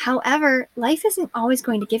 However, life isn't always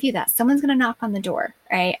going to give you that. Someone's going to knock on the door,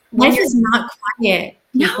 right? Life is not quiet,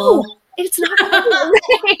 people. No, it's not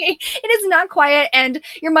quiet. It is not quiet. And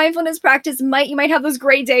your mindfulness practice you might have those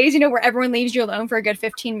great days, where everyone leaves you alone for a good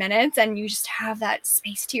 15 minutes and you just have that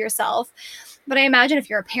space to yourself. But I imagine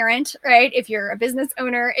if you're a parent, right? If you're a business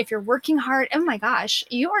owner, if you're working hard, oh my gosh,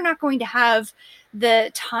 you are not going to have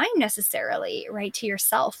the time necessarily, right, to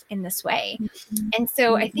yourself in this way. Mm-hmm. And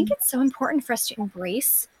so I think it's so important for us to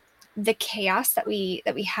embrace the chaos that we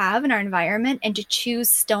have in our environment and to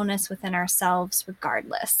choose stillness within ourselves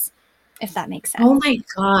regardless, if that makes sense. Oh my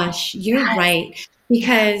gosh, you're right.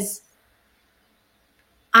 Because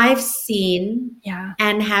I've seen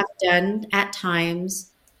and have done at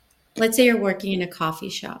times, let's say you're working in a coffee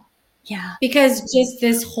shop. Yeah. Because just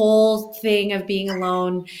this whole thing of being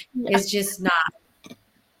alone is just not,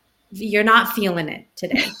 you're not feeling it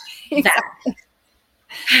today. Exactly.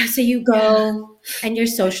 So you go and you're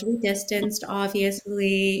socially distanced,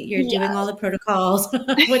 obviously. You're doing all the protocols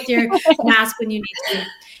with your mask when you need to.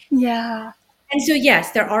 Yeah. And so,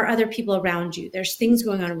 yes, there are other people around you. There's things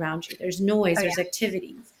going on around you. There's noise, there's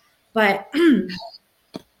activities. But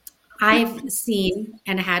I've seen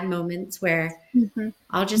and had moments where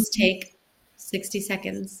I'll just take 60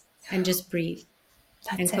 seconds and just breathe.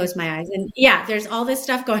 That's close my eyes. And there's all this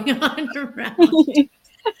stuff going on around.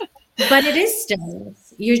 But it is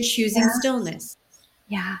stillness. You're choosing stillness.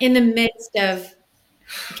 Yeah. In the midst of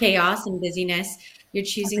chaos and busyness, you're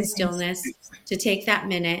choosing stillness to take that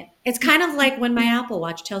minute. It's kind of like when my Apple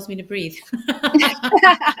Watch tells me to breathe.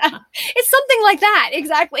 It's something like that.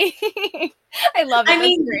 Exactly. I love it. I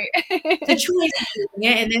mean, great. The choice of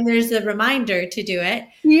doing it, and then there's a reminder to do it.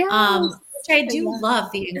 Yeah. Which I do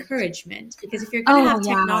love the encouragement, because if you're going to have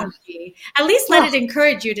technology, at least let it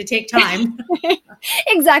encourage you to take time.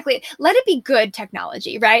 Exactly. Let it be good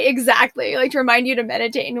technology, right? Exactly. Like to remind you to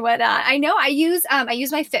meditate and whatnot. I know I use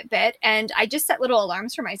my Fitbit, and I just set little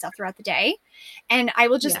alarms for myself throughout the day. And I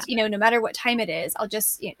will just, no matter what time it is, I'll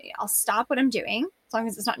just, I'll stop what I'm doing, as long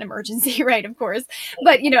as it's not an emergency, right? Of course.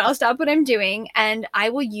 But, I'll stop what I'm doing and I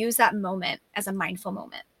will use that moment as a mindful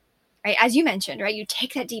moment. Right? As you mentioned, right? You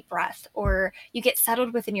take that deep breath or you get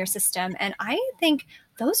settled within your system. And I think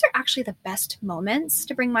those are actually the best moments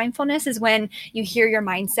to bring mindfulness, is when you hear your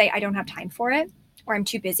mind say, I don't have time for it, or I'm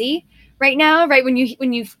too busy right now, right? When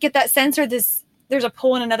you get that sense, or there's a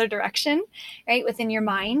pull in another direction, right? Within your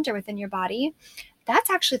mind or within your body, that's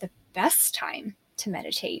actually the best time to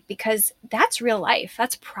meditate, because that's real life.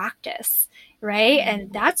 That's practice. Right.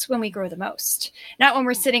 And that's when we grow the most, not when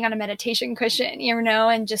we're sitting on a meditation cushion,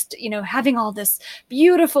 and just, having all this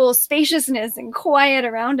beautiful spaciousness and quiet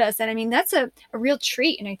around us. And I mean, that's a real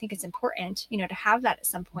treat. And I think it's important, to have that at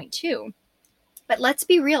some point too. But let's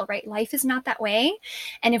be real, right? Life is not that way.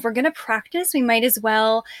 And if we're going to practice, we might as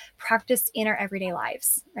well practice in our everyday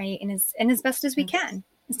lives, right? And as best as we can,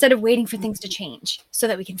 instead of waiting for things to change so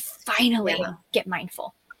that we can finally get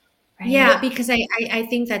mindful. Right? Yeah, because I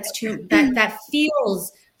think that's that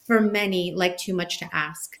feels for many like too much to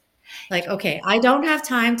ask. Like, okay, I don't have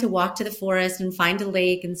time to walk to the forest and find a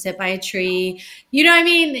lake and sit by a tree. You know what I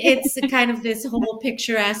mean? It's kind of this whole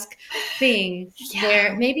picturesque thing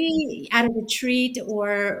where maybe at a retreat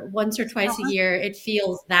or once or twice a year, it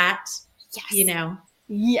feels that,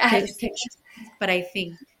 Yes. picture. But I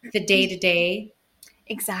think the day-to-day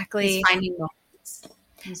is finding moments.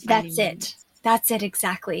 That's it. That's it.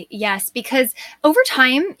 Exactly. Yes. Because over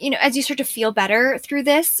time, as you start to feel better through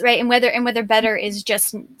this, right. And whether better is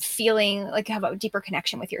just feeling like you have a deeper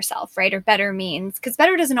connection with yourself, right. Or better means, because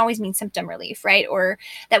better doesn't always mean symptom relief, right. Or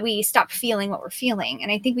that we stop feeling what we're feeling.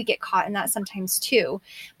 And I think we get caught in that sometimes too,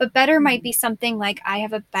 but better might be something like, I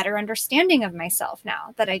have a better understanding of myself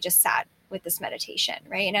now that I just sat with this meditation,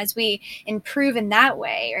 right? And as we improve in that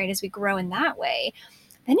way, right, as we grow in that way,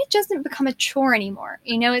 then it doesn't become a chore anymore.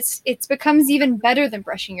 It's becomes even better than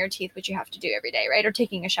brushing your teeth, which you have to do every day, right? Or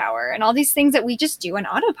taking a shower and all these things that we just do on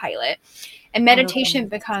autopilot. And meditation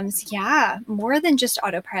becomes, more than just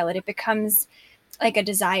autopilot. It becomes like a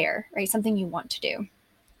desire, right? Something you want to do.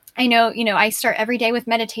 I know, I start every day with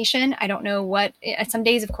meditation. I don't know what, some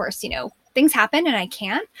days, of course, things happen and I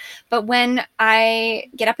can't. But when I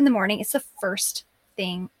get up in the morning, it's the first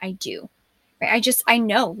thing I do. Right? I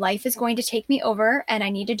know life is going to take me over and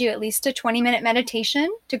I need to do at least a 20-minute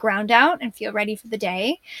meditation to ground out and feel ready for the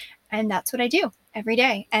day. And that's what I do every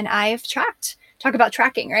day. And I've talk about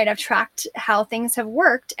tracking, right? I've tracked how things have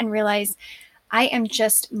worked and realized I am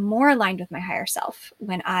just more aligned with my higher self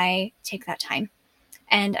when I take that time.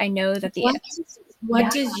 And I know that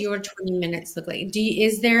what does your 20 minutes look like?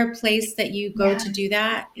 Is there a place that you go to do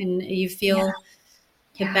that and you feel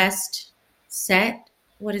the best set?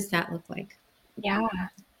 What does that look like? Yeah.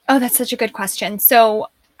 Oh, that's such a good question. So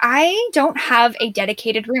I don't have a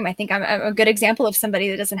dedicated room. I think I'm a good example of somebody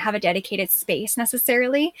that doesn't have a dedicated space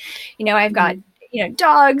necessarily. I've got,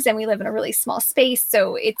 dogs and we live in a really small space.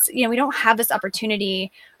 So it's, we don't have this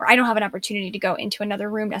opportunity, or I don't have an opportunity to go into another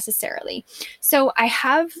room necessarily. So I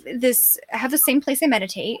have the same place I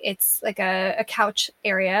meditate. It's like a couch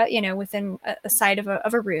area, within a side of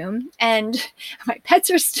a room, and my pets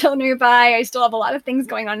are still nearby. I still have a lot of things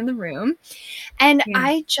going on in the room. And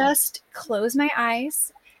I just close my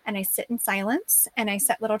eyes and I sit in silence, and I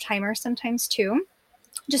set little timers sometimes too,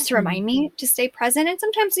 just to remind me to stay present. And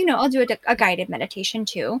sometimes, I'll do a guided meditation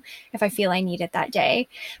too, if I feel I need it that day.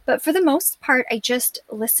 But for the most part, I just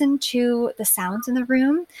listen to the sounds in the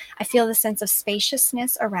room. I feel the sense of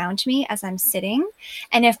spaciousness around me as I'm sitting.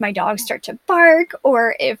 And if my dogs start to bark,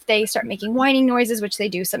 or if they start making whining noises, which they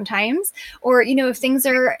do sometimes, or, if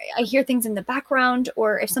I hear things in the background,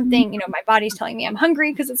 or if something, my body's telling me I'm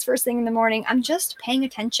hungry because it's first thing in the morning, I'm just paying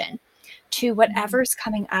attention to whatever's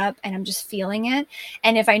coming up, and I'm just feeling it.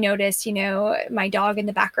 And if I notice, my dog in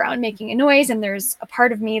the background making a noise, and there's a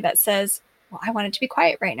part of me that says, well, I want it to be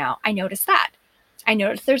quiet right now. I notice that. I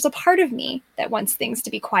notice there's a part of me that wants things to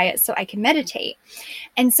be quiet so I can meditate.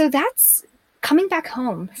 And so that's coming back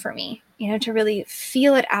home for me, to really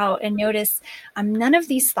feel it out and notice I'm none of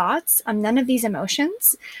these thoughts. I'm none of these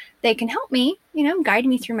emotions. They can help me, guide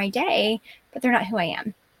me through my day, but they're not who I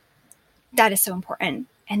am. That is so important.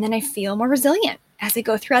 And then I feel more resilient as I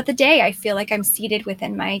go throughout the day. I feel like I'm seated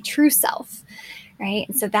within my true self, right?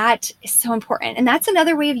 And so that is so important. And that's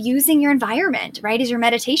another way of using your environment, right? Is your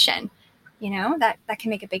meditation, that can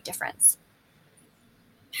make a big difference.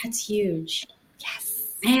 That's huge.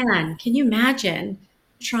 Yes. Man, can you imagine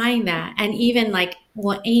trying that? And even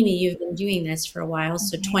Amy, you've been doing this for a while.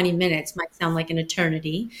 So 20 minutes might sound like an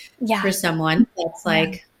eternity for someone that's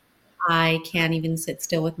like, I can't even sit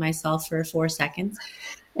still with myself for 4 seconds.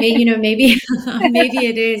 Maybe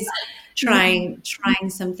it is trying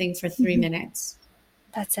something for 3 minutes.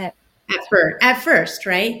 That's it. At first,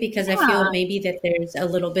 right? Because I feel maybe that there's a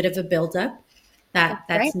little bit of a buildup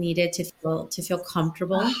that's needed to feel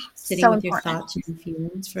comfortable sitting with your thoughts and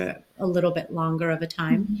feelings for a little bit longer of a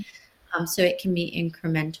time. So it can be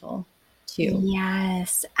incremental too.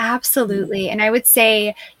 Yes, absolutely. And I would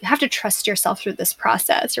say you have to trust yourself through this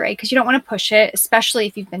process, right? Because you don't want to push it, especially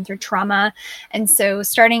if you've been through trauma. And so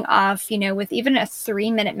starting off, with even a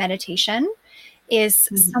 3-minute meditation is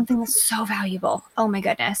something that's so valuable. Oh my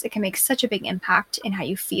goodness. It can make such a big impact in how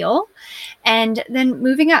you feel. And then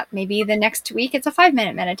moving up, maybe the next week it's a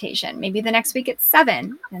 5-minute meditation. Maybe the next week it's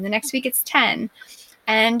 7, and the next week it's 10.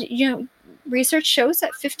 And, research shows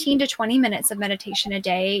that 15 to 20 minutes of meditation a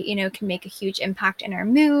day, can make a huge impact in our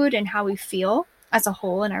mood and how we feel as a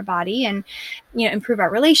whole in our body, and, improve our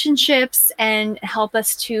relationships and help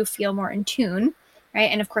us to feel more in tune, right?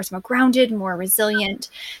 And of course, more grounded, more resilient.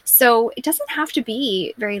 So it doesn't have to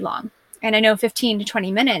be very long. And I know 15 to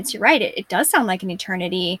 20 minutes, you're right. It does sound like an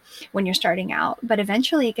eternity when you're starting out, but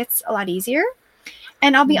eventually it gets a lot easier.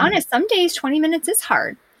 And I'll be honest, some days 20 minutes is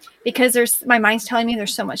hard, because my mind's telling me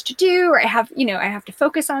there's so much to do, or I have to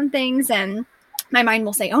focus on things, and my mind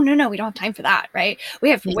will say, oh, no, we don't have time for that, right? We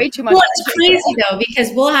have way too much. Well, it's crazy though,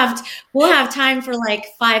 because we'll have time for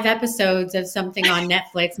 5 episodes of something on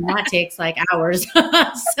Netflix, and that takes hours.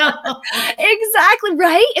 So exactly,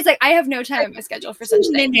 right? It's I have no time in my schedule for such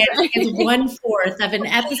things. It's 1/4 of an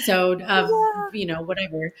episode of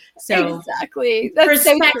whatever. So exactly, that's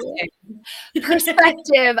perspective. So true.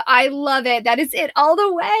 Perspective. I love it. That is it all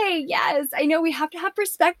the way. Yes, I know we have to have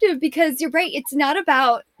perspective, because you're right. It's not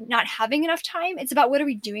about not having enough time. It's about what are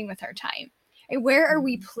we doing with our time. Where are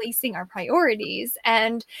we placing our priorities?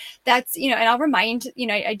 And that's, and I'll remind,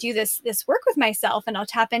 I do this work with myself, and I'll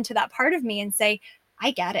tap into that part of me and say,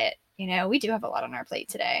 I get it. We do have a lot on our plate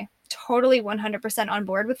today. Totally 100% on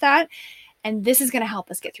board with that. And this is going to help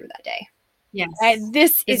us get through that day. Yes. Right?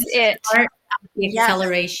 This is it. The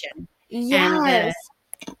acceleration. Yes.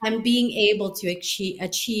 And being able to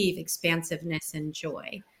achieve expansiveness and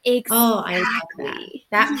joy. Exactly. Oh, I love that.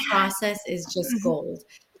 That process is just gold.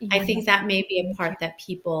 I think that may be a part that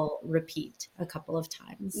people repeat a couple of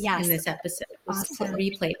times in this episode. Awesome.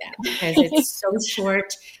 Replay that because it's so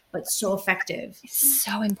short, but so effective. It's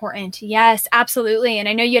so important. Yes, absolutely. And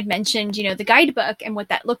I know you had mentioned, the guidebook and what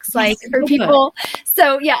that looks like for people.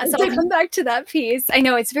 So so I'll come back to that piece. I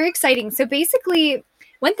know it's very exciting. So basically,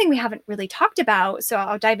 one thing we haven't really talked about, so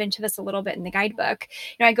I'll dive into this a little bit in the guidebook.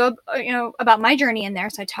 I go, about my journey in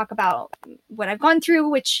there. So I talk about what I've gone through,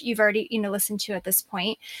 which you've already, listened to at this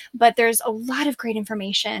point. But there's a lot of great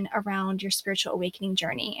information around your spiritual awakening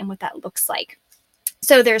journey and what that looks like.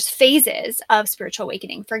 So there's phases of spiritual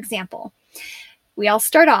awakening. For example, we all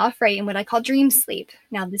start off, right, in what I call dream sleep.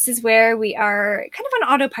 Now, this is where we are kind of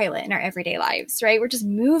on autopilot in our everyday lives, right? We're just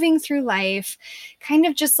moving through life, kind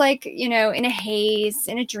of just like, in a haze,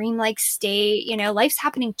 in a dreamlike state. Life's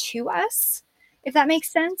happening to us, if that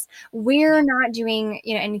makes sense. We're not doing,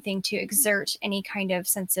 anything to exert any kind of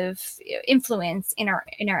sense of influence in our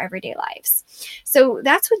everyday lives. So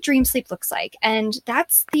that's what dream sleep looks like. And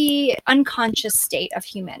that's the unconscious state of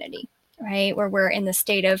humanity. Right? Where we're in the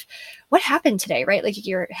state of what happened today, right? Like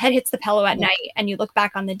your head hits the pillow at night and you look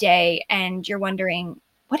back on the day and you're wondering,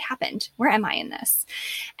 what happened? Where am I in this?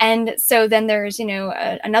 And so then there's,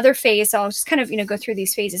 another phase. So I'll just kind of, go through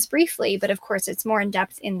these phases briefly, but of course it's more in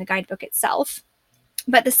depth in the guidebook itself.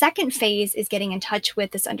 But the second phase is getting in touch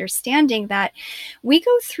with this understanding that we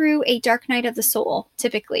go through a dark night of the soul,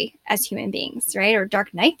 typically as human beings, right? Or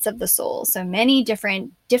dark nights of the soul. So many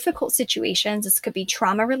different difficult situations. This could be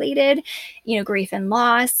trauma related, grief and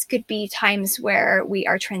loss, could be times where we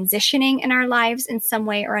are transitioning in our lives in some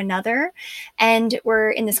way or another. And we're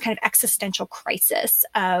in this kind of existential crisis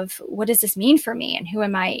of what does this mean for me and who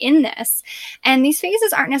am I in this? And these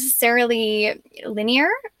phases aren't necessarily linear.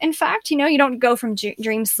 In fact, you don't go from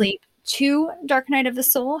dream sleep to dark night of the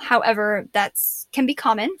soul. However, that's can be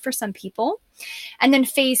common for some people. And then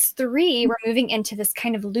phase 3, we're moving into this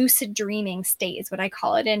kind of lucid dreaming state is what I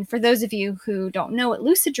call it. And for those of you who don't know what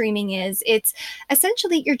lucid dreaming is, it's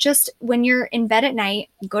essentially when you're in bed at night,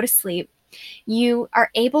 you go to sleep, you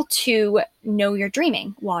are able to know you're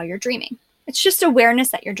dreaming while you're dreaming. It's just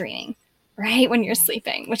awareness that you're dreaming, right? When you're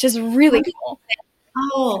sleeping, which is really cool.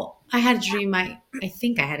 Oh, I had a dream. I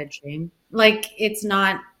think I had a dream. Like it's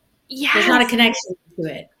not, there's not a connection to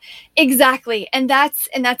it. Exactly. And that's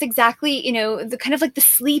exactly, the kind of like the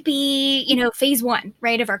sleepy, phase 1,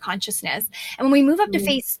 right, of our consciousness. And when we move up to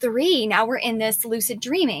phase 3, now we're in this lucid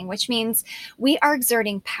dreaming, which means we are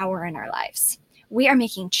exerting power in our lives. We are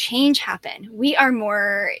making change happen. We are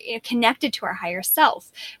more connected to our higher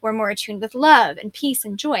self. We're more attuned with love and peace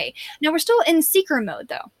and joy. Now we're still in seeker mode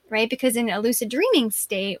though, right? Because in a lucid dreaming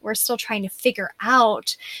state, we're still trying to figure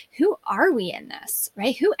out who are we in this,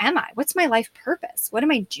 right? Who am I? What's my life purpose? What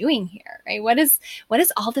am I doing here, right? What is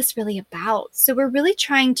all this really about? So we're really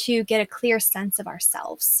trying to get a clear sense of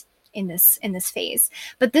ourselves in this phase.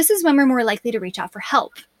 But this is when we're more likely to reach out for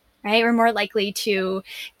help. Right? We're more likely to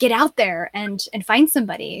get out there and find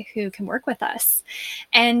somebody who can work with us.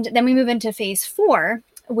 And then we move into phase 4,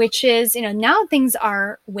 which is, now things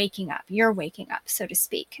are waking up. You're waking up, so to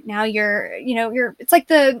speak. Now it's like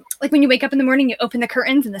when you wake up in the morning, you open the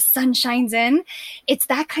curtains and the sun shines in. It's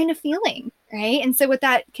that kind of feeling, right? And so what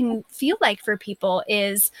that can feel like for people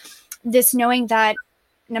is this knowing that,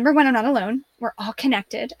 number one, I'm not alone. We're all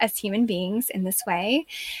connected as human beings in this way.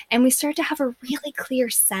 And we start to have a really clear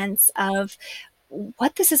sense of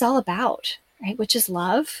what this is all about, right? Which is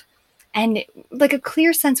love and like a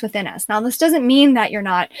clear sense within us. Now, this doesn't mean that you're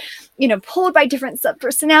not, pulled by different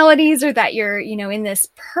subpersonalities or that you're, in this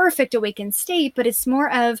perfect awakened state, but it's more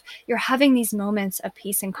of you're having these moments of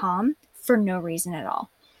peace and calm for no reason at all,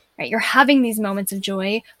 right? You're having these moments of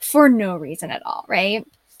joy for no reason at all, right?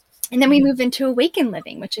 And then we move into awakened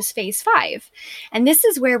living, which is phase 5. And this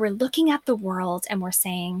is where we're looking at the world and we're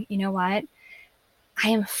saying, you know what? I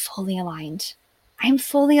am fully aligned. I'm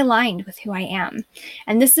fully aligned with who I am.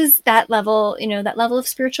 And this is that level, that level of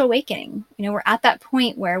spiritual awakening. We're at that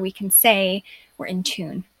point where we can say we're in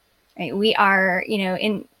tune. Right? We are,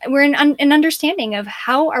 we're in an understanding of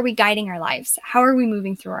how are we guiding our lives? How are we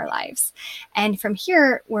moving through our lives? And from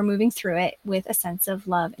here, we're moving through it with a sense of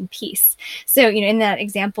love and peace. So, in that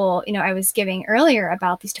example, I was giving earlier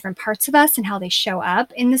about these different parts of us and how they show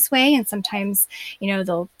up in this way. And sometimes,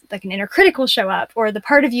 they'll, like, an inner critic will show up, or the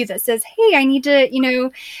part of you that says, hey, I need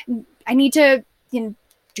to,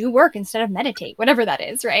 do work instead of meditate, whatever that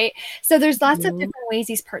is, right? So there's lots of different ways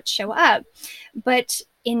these parts show up. But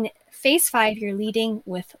in phase 5, you're leading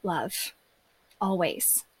with love,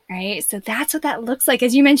 always, right? So that's what that looks like,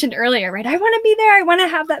 as you mentioned earlier, right? I want to be there. I want to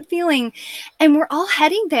have that feeling. And we're all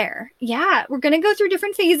heading there. Yeah, we're going to go through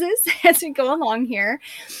different phases as we go along here.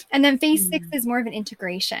 And then phase 6 is more of an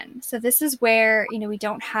integration. So this is where, we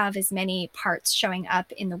don't have as many parts showing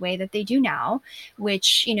up in the way that they do now,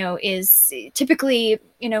 which, is typically,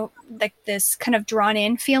 like this kind of drawn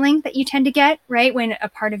in feeling that you tend to get, right? When a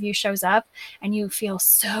part of you shows up and you feel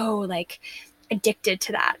so like addicted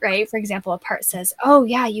to that, right? For example, a part says, oh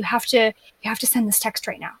yeah, you have to send this text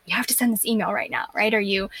right now. You have to send this email right now, right? Or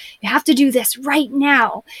you have to do this right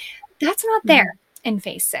now. That's not there in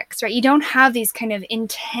phase 6, right? You don't have these kind of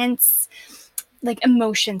intense like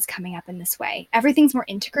emotions coming up in this way. Everything's more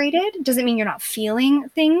integrated. Doesn't mean you're not feeling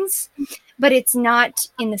things, but it's not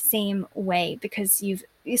in the same way because you've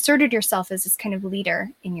asserted yourself as this kind of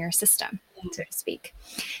leader in your system, so to speak.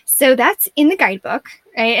 So that's in the guidebook,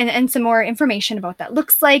 right? And some more information about what that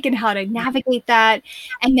looks like and how to navigate that.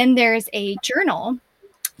 And then there's a journal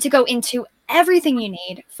to go into everything you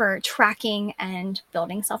need for tracking and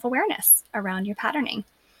building self-awareness around your patterning.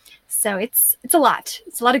 So it's a lot.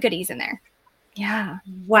 It's a lot of goodies in there. Yeah.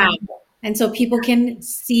 Wow. And so people can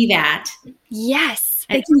see that. Yes,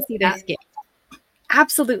 they can see that.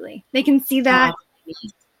 Absolutely. They can see that.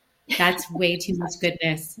 That's way too much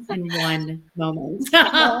goodness in one moment.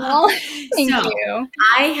 Thank you.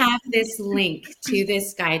 I have this link to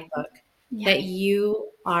this guidebook that you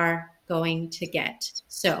are going to get.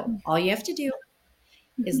 So all you have to do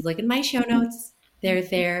is look at my show notes. They're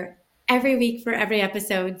there every week for every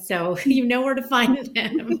episode. So you know where to find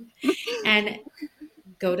them. And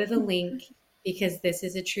go to the link because this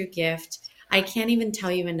is a true gift. I can't even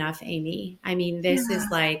tell you enough, Amy. I mean, this is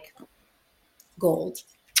like gold.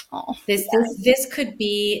 Oh, this could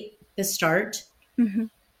be the start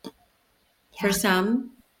for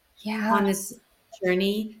some on this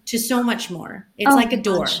journey to so much more. It's like a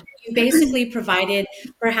door. You basically provided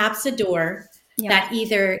perhaps a door that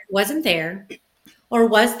either wasn't there or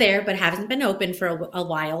was there but hasn't been open for a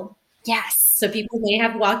while. Yes. So people may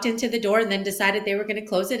have walked into the door and then decided they were going to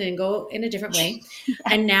close it and go in a different way.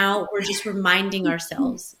 And now we're just reminding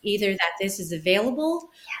ourselves either that this is available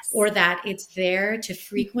or that it's there to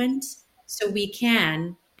frequent so we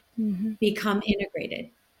can become integrated.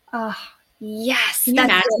 Oh, yes. Can you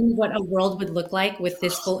imagine what a world would look like with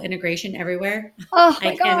this full integration everywhere? Oh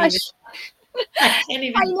my gosh. I can't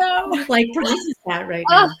even process that right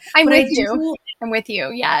now. I'm with you. I'm with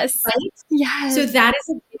you. Yes. Right? Yes. So that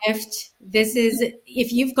is a gift. This is,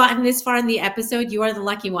 if you've gotten this far in the episode, you are the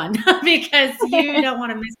lucky one because you don't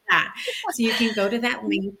want to miss that. So you can go to that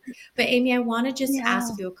link. But Amy, I want to just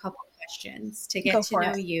ask you a couple of questions to get to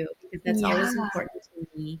know you because that's always important to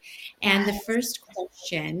me. And the first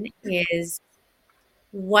question is,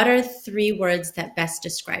 what are 3 words that best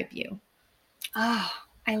describe you? Oh,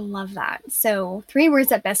 I love that. So 3 words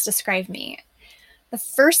that best describe me. The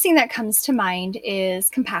first thing that comes to mind is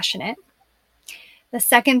compassionate. The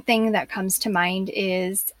second thing that comes to mind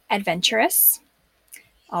is adventurous,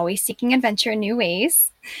 always seeking adventure in new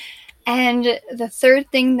ways. And the third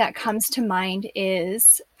thing that comes to mind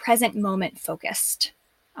is present moment focused,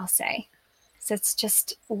 I'll say. So it's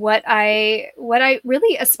just what I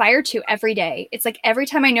really aspire to every day. It's like every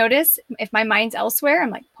time I notice if my mind's elsewhere,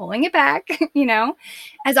 I'm like pulling it back,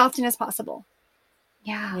 as often as possible.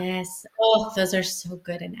 Yeah. Yes. Oh, those are so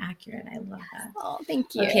good and accurate. I love that. Oh,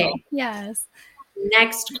 thank you. Okay. Yes.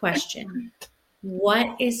 Next question.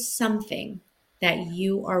 What is something that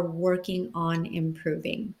you are working on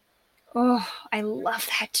improving? Oh, I love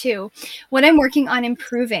that too. What I'm working on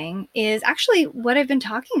improving is actually what I've been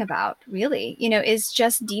talking about, really, is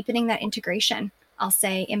just deepening that integration, I'll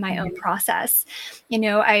say, in my own process.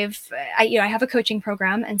 I have a coaching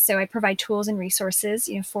program, and so I provide tools and resources,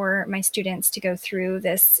 for my students to go through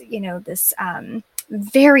this, this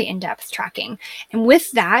very in-depth tracking. And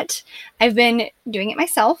with that, I've been doing it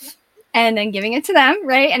myself and then giving it to them,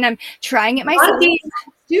 right? And I'm trying it myself. Being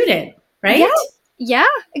a student, right? Yeah,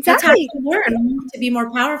 exactly. That's how you learn to be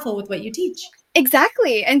more powerful with what you teach.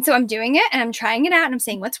 Exactly. And so I'm doing it and I'm trying it out and I'm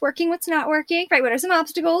saying what's working, what's not working, right? What are some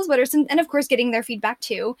obstacles? What are some, and of course, getting their feedback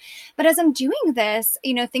too. But as I'm doing this,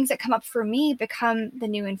 things that come up for me become the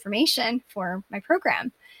new information for my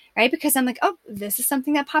program, right? Because I'm like, oh, this is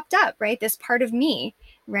something that popped up, right? This part of me,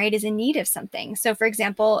 right, is in need of something. So, for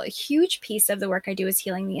example, a huge piece of the work I do is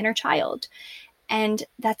healing the inner child. And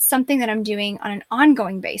that's something that I'm doing on an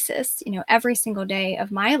ongoing basis, every single day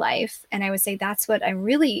of my life. And I would say that's what I'm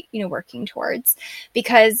really, working towards,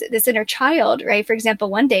 because this inner child, right? For example,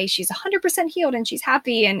 one day she's 100% healed and she's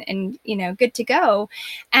happy and good to go.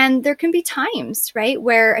 And there can be times, right,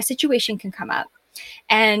 where a situation can come up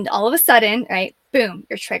and all of a sudden, right, boom,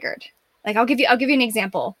 you're triggered. Like I'll give you an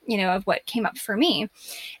example, of what came up for me.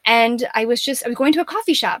 And I was going to a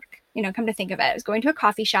coffee shop, come to think of it. I was going to a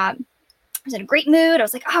coffee shop. I was in a great mood. I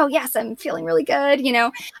was like, oh, yes, I'm feeling really good.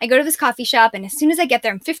 I go to this coffee shop, and as soon as I get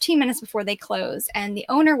there, I'm 15 minutes before they close, and the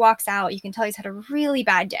owner walks out. You can tell he's had a really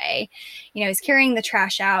bad day. He's carrying the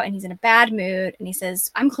trash out, and he's in a bad mood, and he says,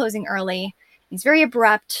 I'm closing early. He's very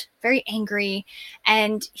abrupt, very angry,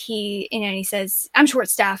 and he says, I'm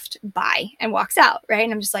short-staffed, bye, and walks out, right?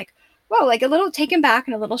 And I'm just like, whoa, like a little taken back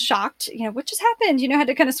and a little shocked, what just happened? Had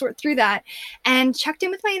to kind of sort through that and checked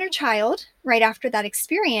in with my inner child right after that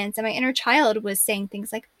experience. And my inner child was saying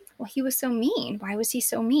things like, well, he was so mean. Why was he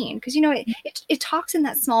so mean? Because, it talks in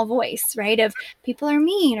that small voice, right? Of people are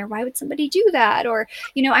mean, or why would somebody do that? Or,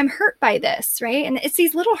 I'm hurt by this, right? And it's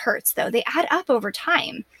these little hurts, though. They add up over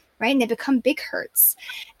time, right? And they become big hurts.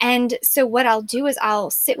 And so what I'll do is I'll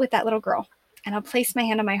sit with that little girl and I'll place my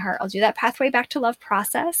hand on my heart. I'll do that pathway back to love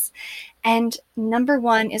process. And number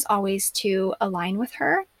one is always to align with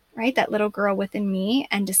her, right? That little girl within me,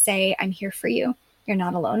 and to say, I'm here for you. You're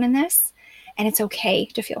not alone in this. And it's okay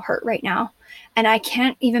to feel hurt right now. And I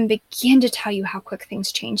can't even begin to tell you how quick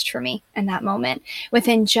things changed for me in that moment.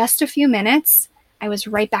 Within just a few minutes, I was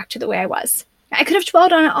right back to the way I was. I could have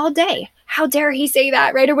dwelled on it all day. How dare he say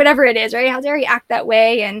that, right? Or whatever it is, right? How dare he act that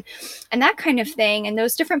way? And that kind of thing. And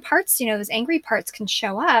those different parts, those angry parts can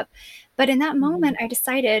show up. But in that moment, I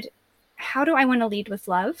decided, how do I want to lead with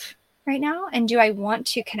love right now? And do I want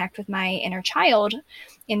to connect with my inner child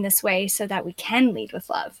in this way so that we can lead with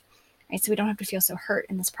love, right? So we don't have to feel so hurt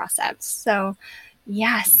in this process. So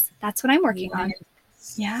yes, that's what I'm working on.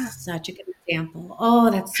 Yeah. Such a good example. Oh,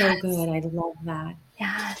 that's so good. I love that.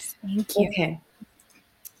 Yes. Thank you. Okay.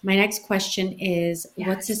 My next question is,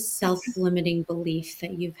 what's a self-limiting belief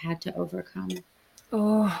that you've had to overcome?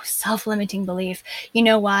 Oh, self-limiting belief. You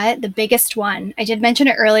know what? The biggest one, I did mention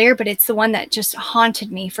it earlier, but it's the one that just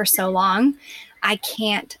haunted me for so long. I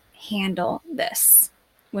can't handle this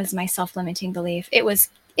was my self-limiting belief. It was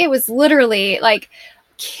literally like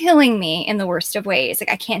killing me in the worst of ways.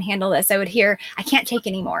 Like, I can't handle this. I would hear, I can't take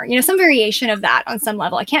anymore. Some variation of that on some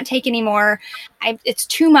level. I can't take anymore. It's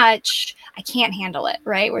too much. I can't handle it.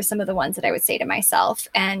 Right. Were some of the ones that I would say to myself,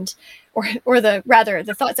 and or the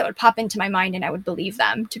thoughts that would pop into my mind, and I would believe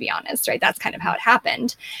them, to be honest. Right. That's kind of how it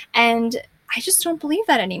happened. And I just don't believe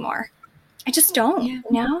that anymore. I just don't,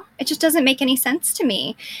 it just doesn't make any sense to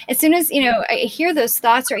me. As soon as, I hear those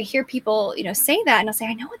thoughts, or I hear people, say that, and I'll say,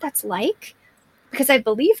 I know what that's like, because I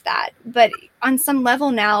believe that. But on some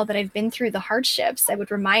level, now that I've been through the hardships, I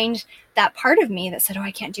would remind that part of me that said, oh,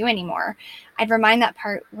 I can't do anymore. I'd remind that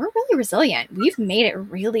part, we're really resilient. We've made it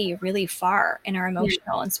really, really far in our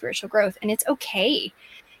emotional and spiritual growth. And it's okay,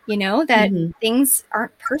 that things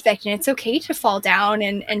aren't perfect. And it's okay to fall down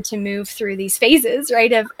and to move through these phases,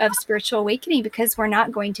 right, of spiritual awakening, because we're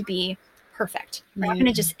not going to be perfect. We're not going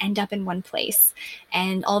to just end up in one place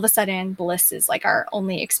and all of a sudden bliss is like our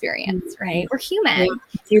only experience, right? We're human.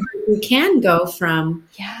 You can go from,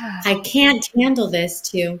 I can't handle this,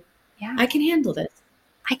 to, I can handle this.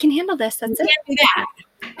 I can handle this. That's it. Can't do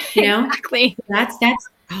that. Exactly. That's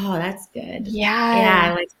good.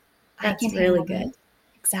 Yeah. That's really good. It.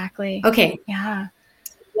 Exactly. Okay. Yeah.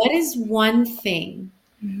 What is one thing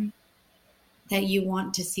that you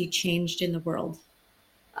want to see changed in the world?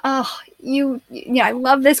 Oh, I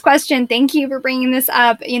love this question. Thank you for bringing this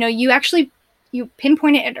up. You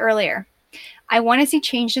pinpointed it earlier. I want to see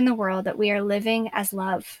change in the world, that we are living as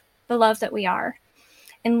love, the love that we are,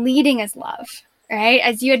 and leading as love, right?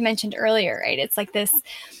 As you had mentioned earlier, right? It's like this,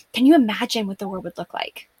 can you imagine what the world would look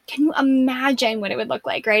like? Can you imagine what it would look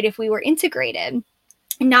like, right? If we were integrated,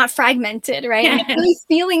 not fragmented, right? And really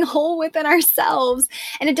feeling whole within ourselves.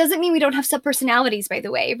 And it doesn't mean we don't have sub-personalities, by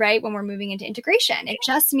the way, right? When we're moving into integration, it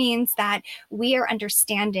just means that we are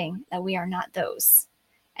understanding that we are not those,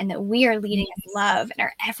 and that we are leading as love in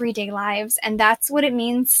our everyday lives. And that's what it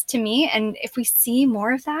means to me. And if we see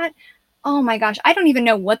more of that, Oh my gosh, I don't even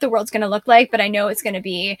know what the world's going to look like, but I know it's going to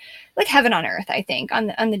be like heaven on earth, I think, on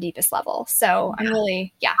the deepest level. So I'm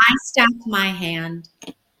really, yeah. I stacked my hand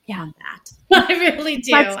Yeah. on that. I really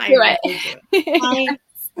do. Let's I do really it. do.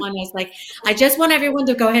 One is like, I just want everyone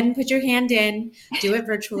to go ahead and put your hand in, do it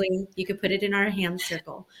virtually. You could put it in our hand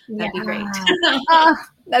circle. That'd be great. Yeah.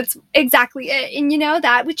 That's exactly it. And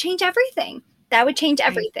that would change everything. That would change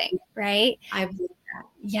everything, right? I believe that.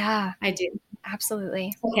 Yeah. I do.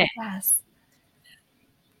 Absolutely. Okay. Yes.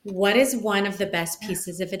 What is one of the best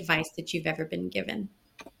pieces of advice that you've ever been given?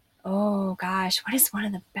 Oh gosh, what is one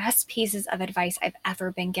of the best pieces of advice I've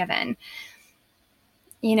ever been given?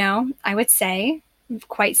 I would say,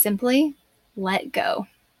 quite simply, let go.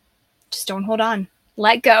 Just don't hold on.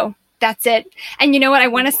 Let go. That's it. And you know what? I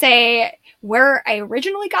want to say where I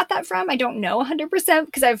originally got that from. I don't know 100%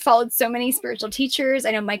 because I've followed so many spiritual teachers.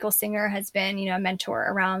 I know Michael Singer has been, a mentor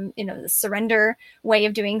around, the surrender way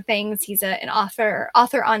of doing things. He's an author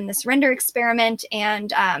on the surrender experiment.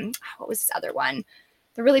 And what was his other one?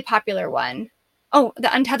 The really popular one. Oh,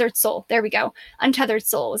 The Untethered Soul. There we go. Untethered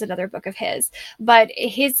Soul was another book of his. But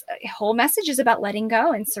his whole message is about letting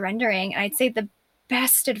go and surrendering. And I'd say the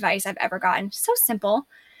best advice I've ever gotten. So simple,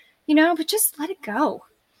 but just let it go,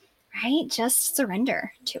 right? Just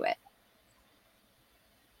surrender to it.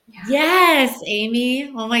 Yeah. Yes,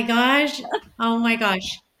 Amy. Oh my gosh. Oh my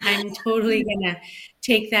gosh. I'm totally going to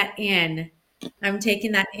take that in. I'm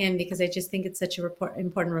taking that in because I just think it's such an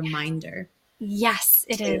important reminder. Yes,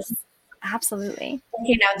 it is. Absolutely.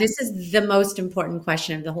 Okay, now this is the most important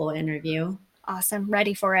question of the whole interview. Awesome.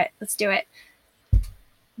 Ready for it. Let's do it.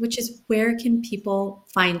 Which is, where can people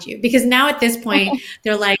find you? Because now at this point,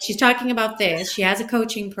 they're like, she's talking about this. She has a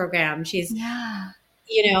coaching program. She's,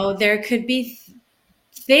 there could be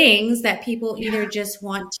things that people either just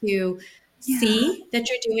want to see that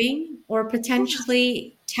you're doing or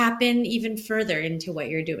potentially tap in even further into what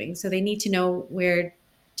you're doing. So they need to know where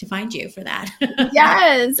to find you for that.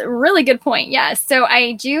 Yes, really good point. Yes. So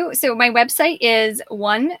I do. So my website is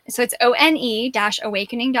it's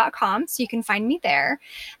one-awakening.com. So you can find me there.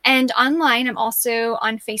 And online, I'm also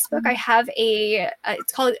on Facebook. I have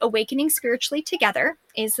it's called Awakening Spiritually Together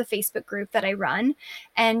is the Facebook group that I run.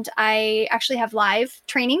 And I actually have live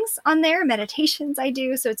trainings on there, meditations I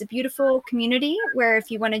do. So it's a beautiful community where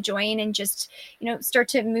if you want to join and just, start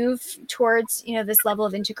to move towards, this level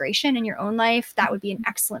of integration in your own life, that would be an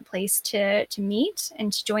excellent place to meet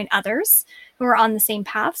and to join others who are on the same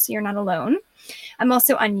path. So you're not alone. I'm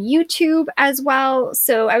also on YouTube as well.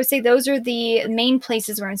 So I would say those are the main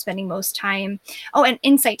places where I'm spending most time. Oh, and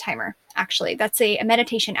Insight Timer, actually. That's a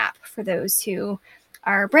meditation app for those who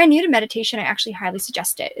are brand new to meditation. I actually highly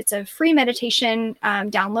suggest it. It's a free meditation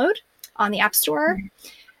download on the App Store.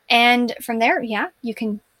 And from there, you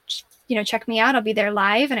can, check me out. I'll be there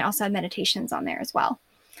live. And I also have meditations on there as well.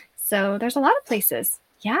 So there's a lot of places.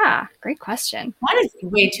 Yeah. Great question. That is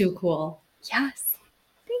way too cool. Yes.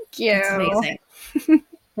 Thank you. That's amazing.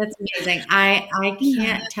 That's amazing. I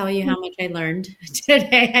can't tell you how much I learned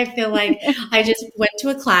today. I feel like I just went to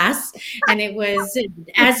a class and it was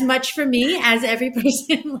as much for me as every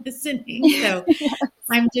person listening. So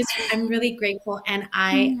I'm really grateful. And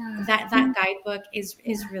that guidebook is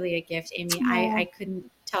really a gift, Amy. I couldn't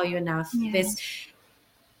tell you enough.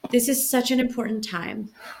 This is such an important time.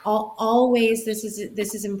 Always, this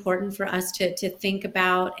is important for us to think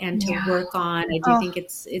about and to work on. I do think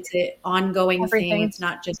it's an ongoing thing. It's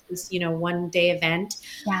not just this, one day event.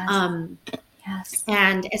 Yes.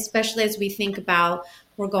 And especially as we think about,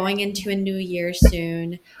 we're going into a new year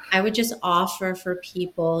soon, I would just offer for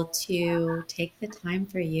people to take the time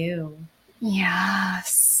for you.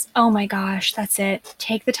 Yes. Oh my gosh, that's it.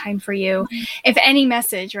 Take the time for you. If any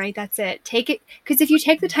message, right? That's it. Take it. Because if you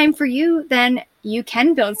take the time for you, then you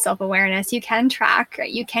can build self-awareness. You can track.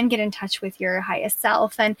 You can get in touch with your highest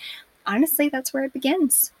self. And honestly, that's where it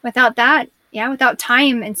begins. Without that, without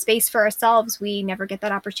time and space for ourselves, we never get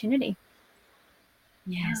that opportunity.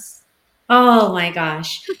 Yes. Oh my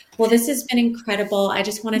gosh. Well, this has been incredible. I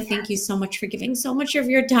just want to thank you so much for giving so much of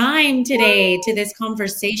your time today to this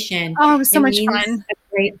conversation. Oh, it was so much fun. A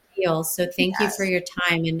great deal. So thank you for your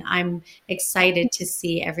time. And I'm excited to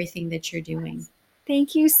see everything that you're doing.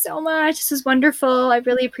 Thank you so much. This is wonderful. I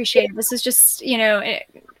really appreciate it. This is just, an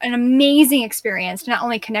amazing experience to not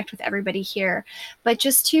only connect with everybody here, but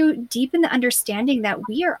just to deepen the understanding that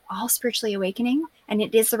we are all spiritually awakening and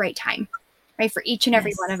it is the right time. Right, for each and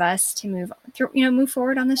every one of us to move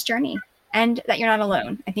forward on this journey, and that you're not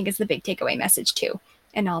alone. I think is the big takeaway message too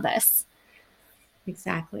in all this.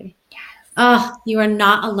 Exactly. Yes. Oh, you are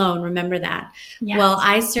not alone. Remember that. Yes. Well,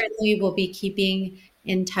 I certainly will be keeping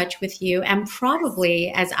in touch with you. And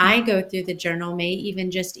probably as I go through the journal, may even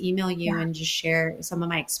just email you and just share some of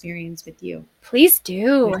my experience with you. Please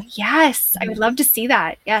do. Yes, I would love to see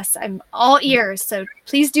that. Yes, I'm all ears. So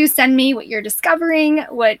please do send me what you're discovering,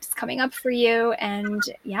 what's coming up for you. And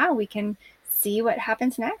yeah, we can see what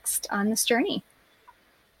happens next on this journey.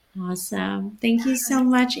 Awesome. Thank you so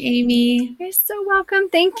much, Amy. You're so welcome.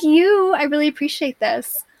 Thank you. I really appreciate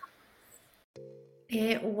this.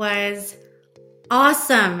 It was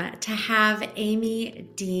awesome to have Amy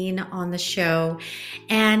Dean on the show,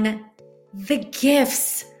 and the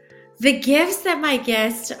gifts that my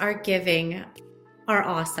guests are giving are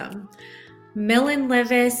awesome. Millen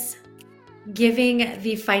Levis giving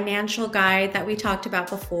the financial guide that we talked about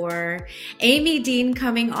before, Amy Dean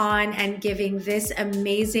coming on and giving this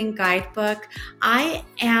amazing guidebook. I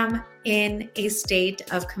am in a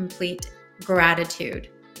state of complete gratitude.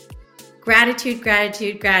 Gratitude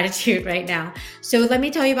right now. So let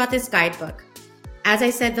me tell you about this guidebook. As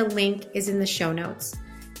I said, the link is in the show notes.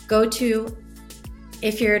 Go to,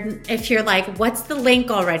 if you're like, what's the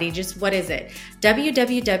link already? Just what is it?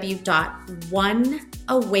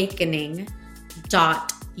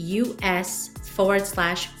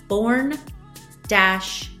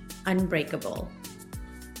 www.oneawakening.us/born-unbreakable.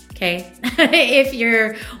 Okay. If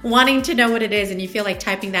you're wanting to know what it is and you feel like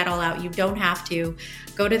typing that all out, you don't have to.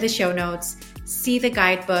 Go to the show notes, see the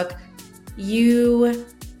guidebook. You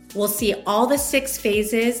will see all the 6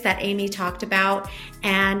 phases that Amy talked about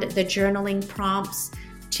and the journaling prompts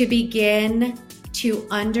to begin to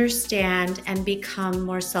understand and become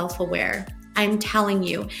more self-aware. I'm telling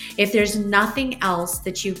you, if there's nothing else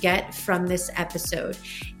that you get from this episode,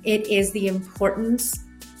 it is the importance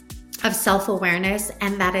of self-awareness,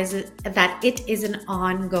 and that it is an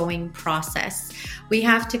ongoing process. We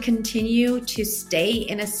have to continue to stay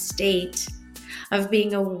in a state of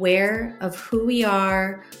being aware of who we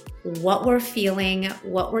are, what we're feeling,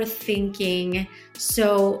 what we're thinking,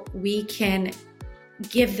 so we can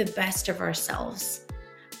give the best of ourselves.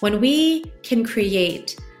 When we can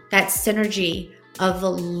create that synergy of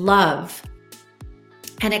love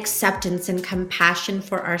and acceptance and compassion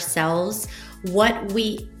for ourselves, what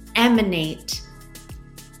we emanate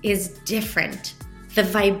is different. The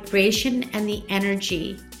vibration and the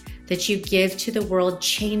energy that you give to the world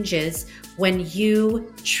changes when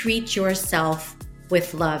you treat yourself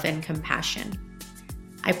with love and compassion.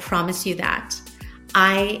 I promise you that.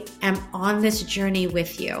 I am on this journey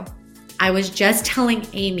with you. I was just telling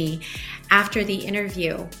Amy after the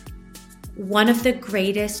interview, one of the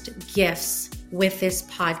greatest gifts with this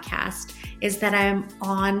podcast is that I am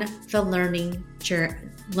on the learning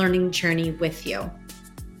journey with you.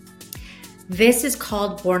 This is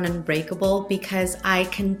called Born Unbreakable because I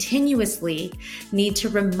continuously need to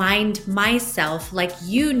remind myself, like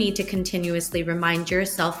you need to continuously remind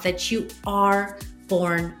yourself, that you are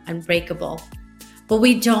born unbreakable. But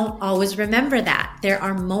we don't always remember that. There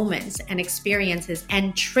are moments and experiences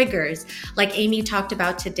and triggers, like Amy talked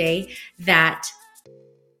about today, that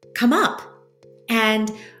come up.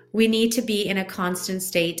 And we need to be in a constant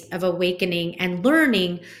state of awakening and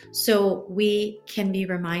learning so we can be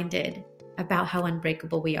reminded about how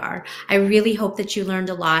unbreakable we are. I really hope that you learned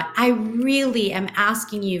a lot. I really am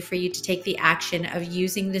asking you for you to take the action of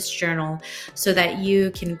using this journal so that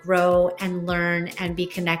you can grow and learn and be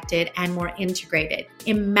connected and more integrated.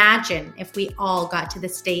 Imagine if we all got to the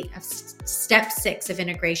state of step 6 of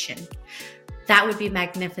integration. That would be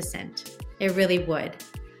magnificent. It really would.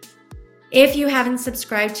 If you haven't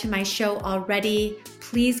subscribed to my show already,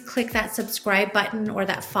 please click that subscribe button or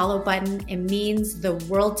that follow button. It means the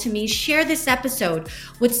world to me. Share this episode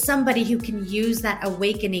with somebody who can use that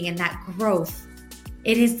awakening and that growth.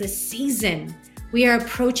 It is the season. We are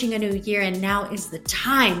approaching a new year, and now is the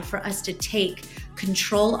time for us to take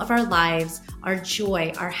control of our lives, our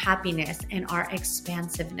joy, our happiness, and our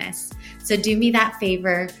expansiveness. So do me that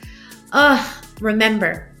favor.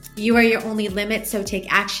 Remember, you are your only limit, so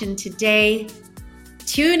take action today.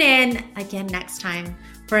 Tune in again next time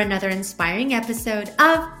for another inspiring episode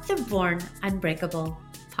of the Born Unbreakable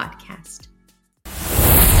podcast.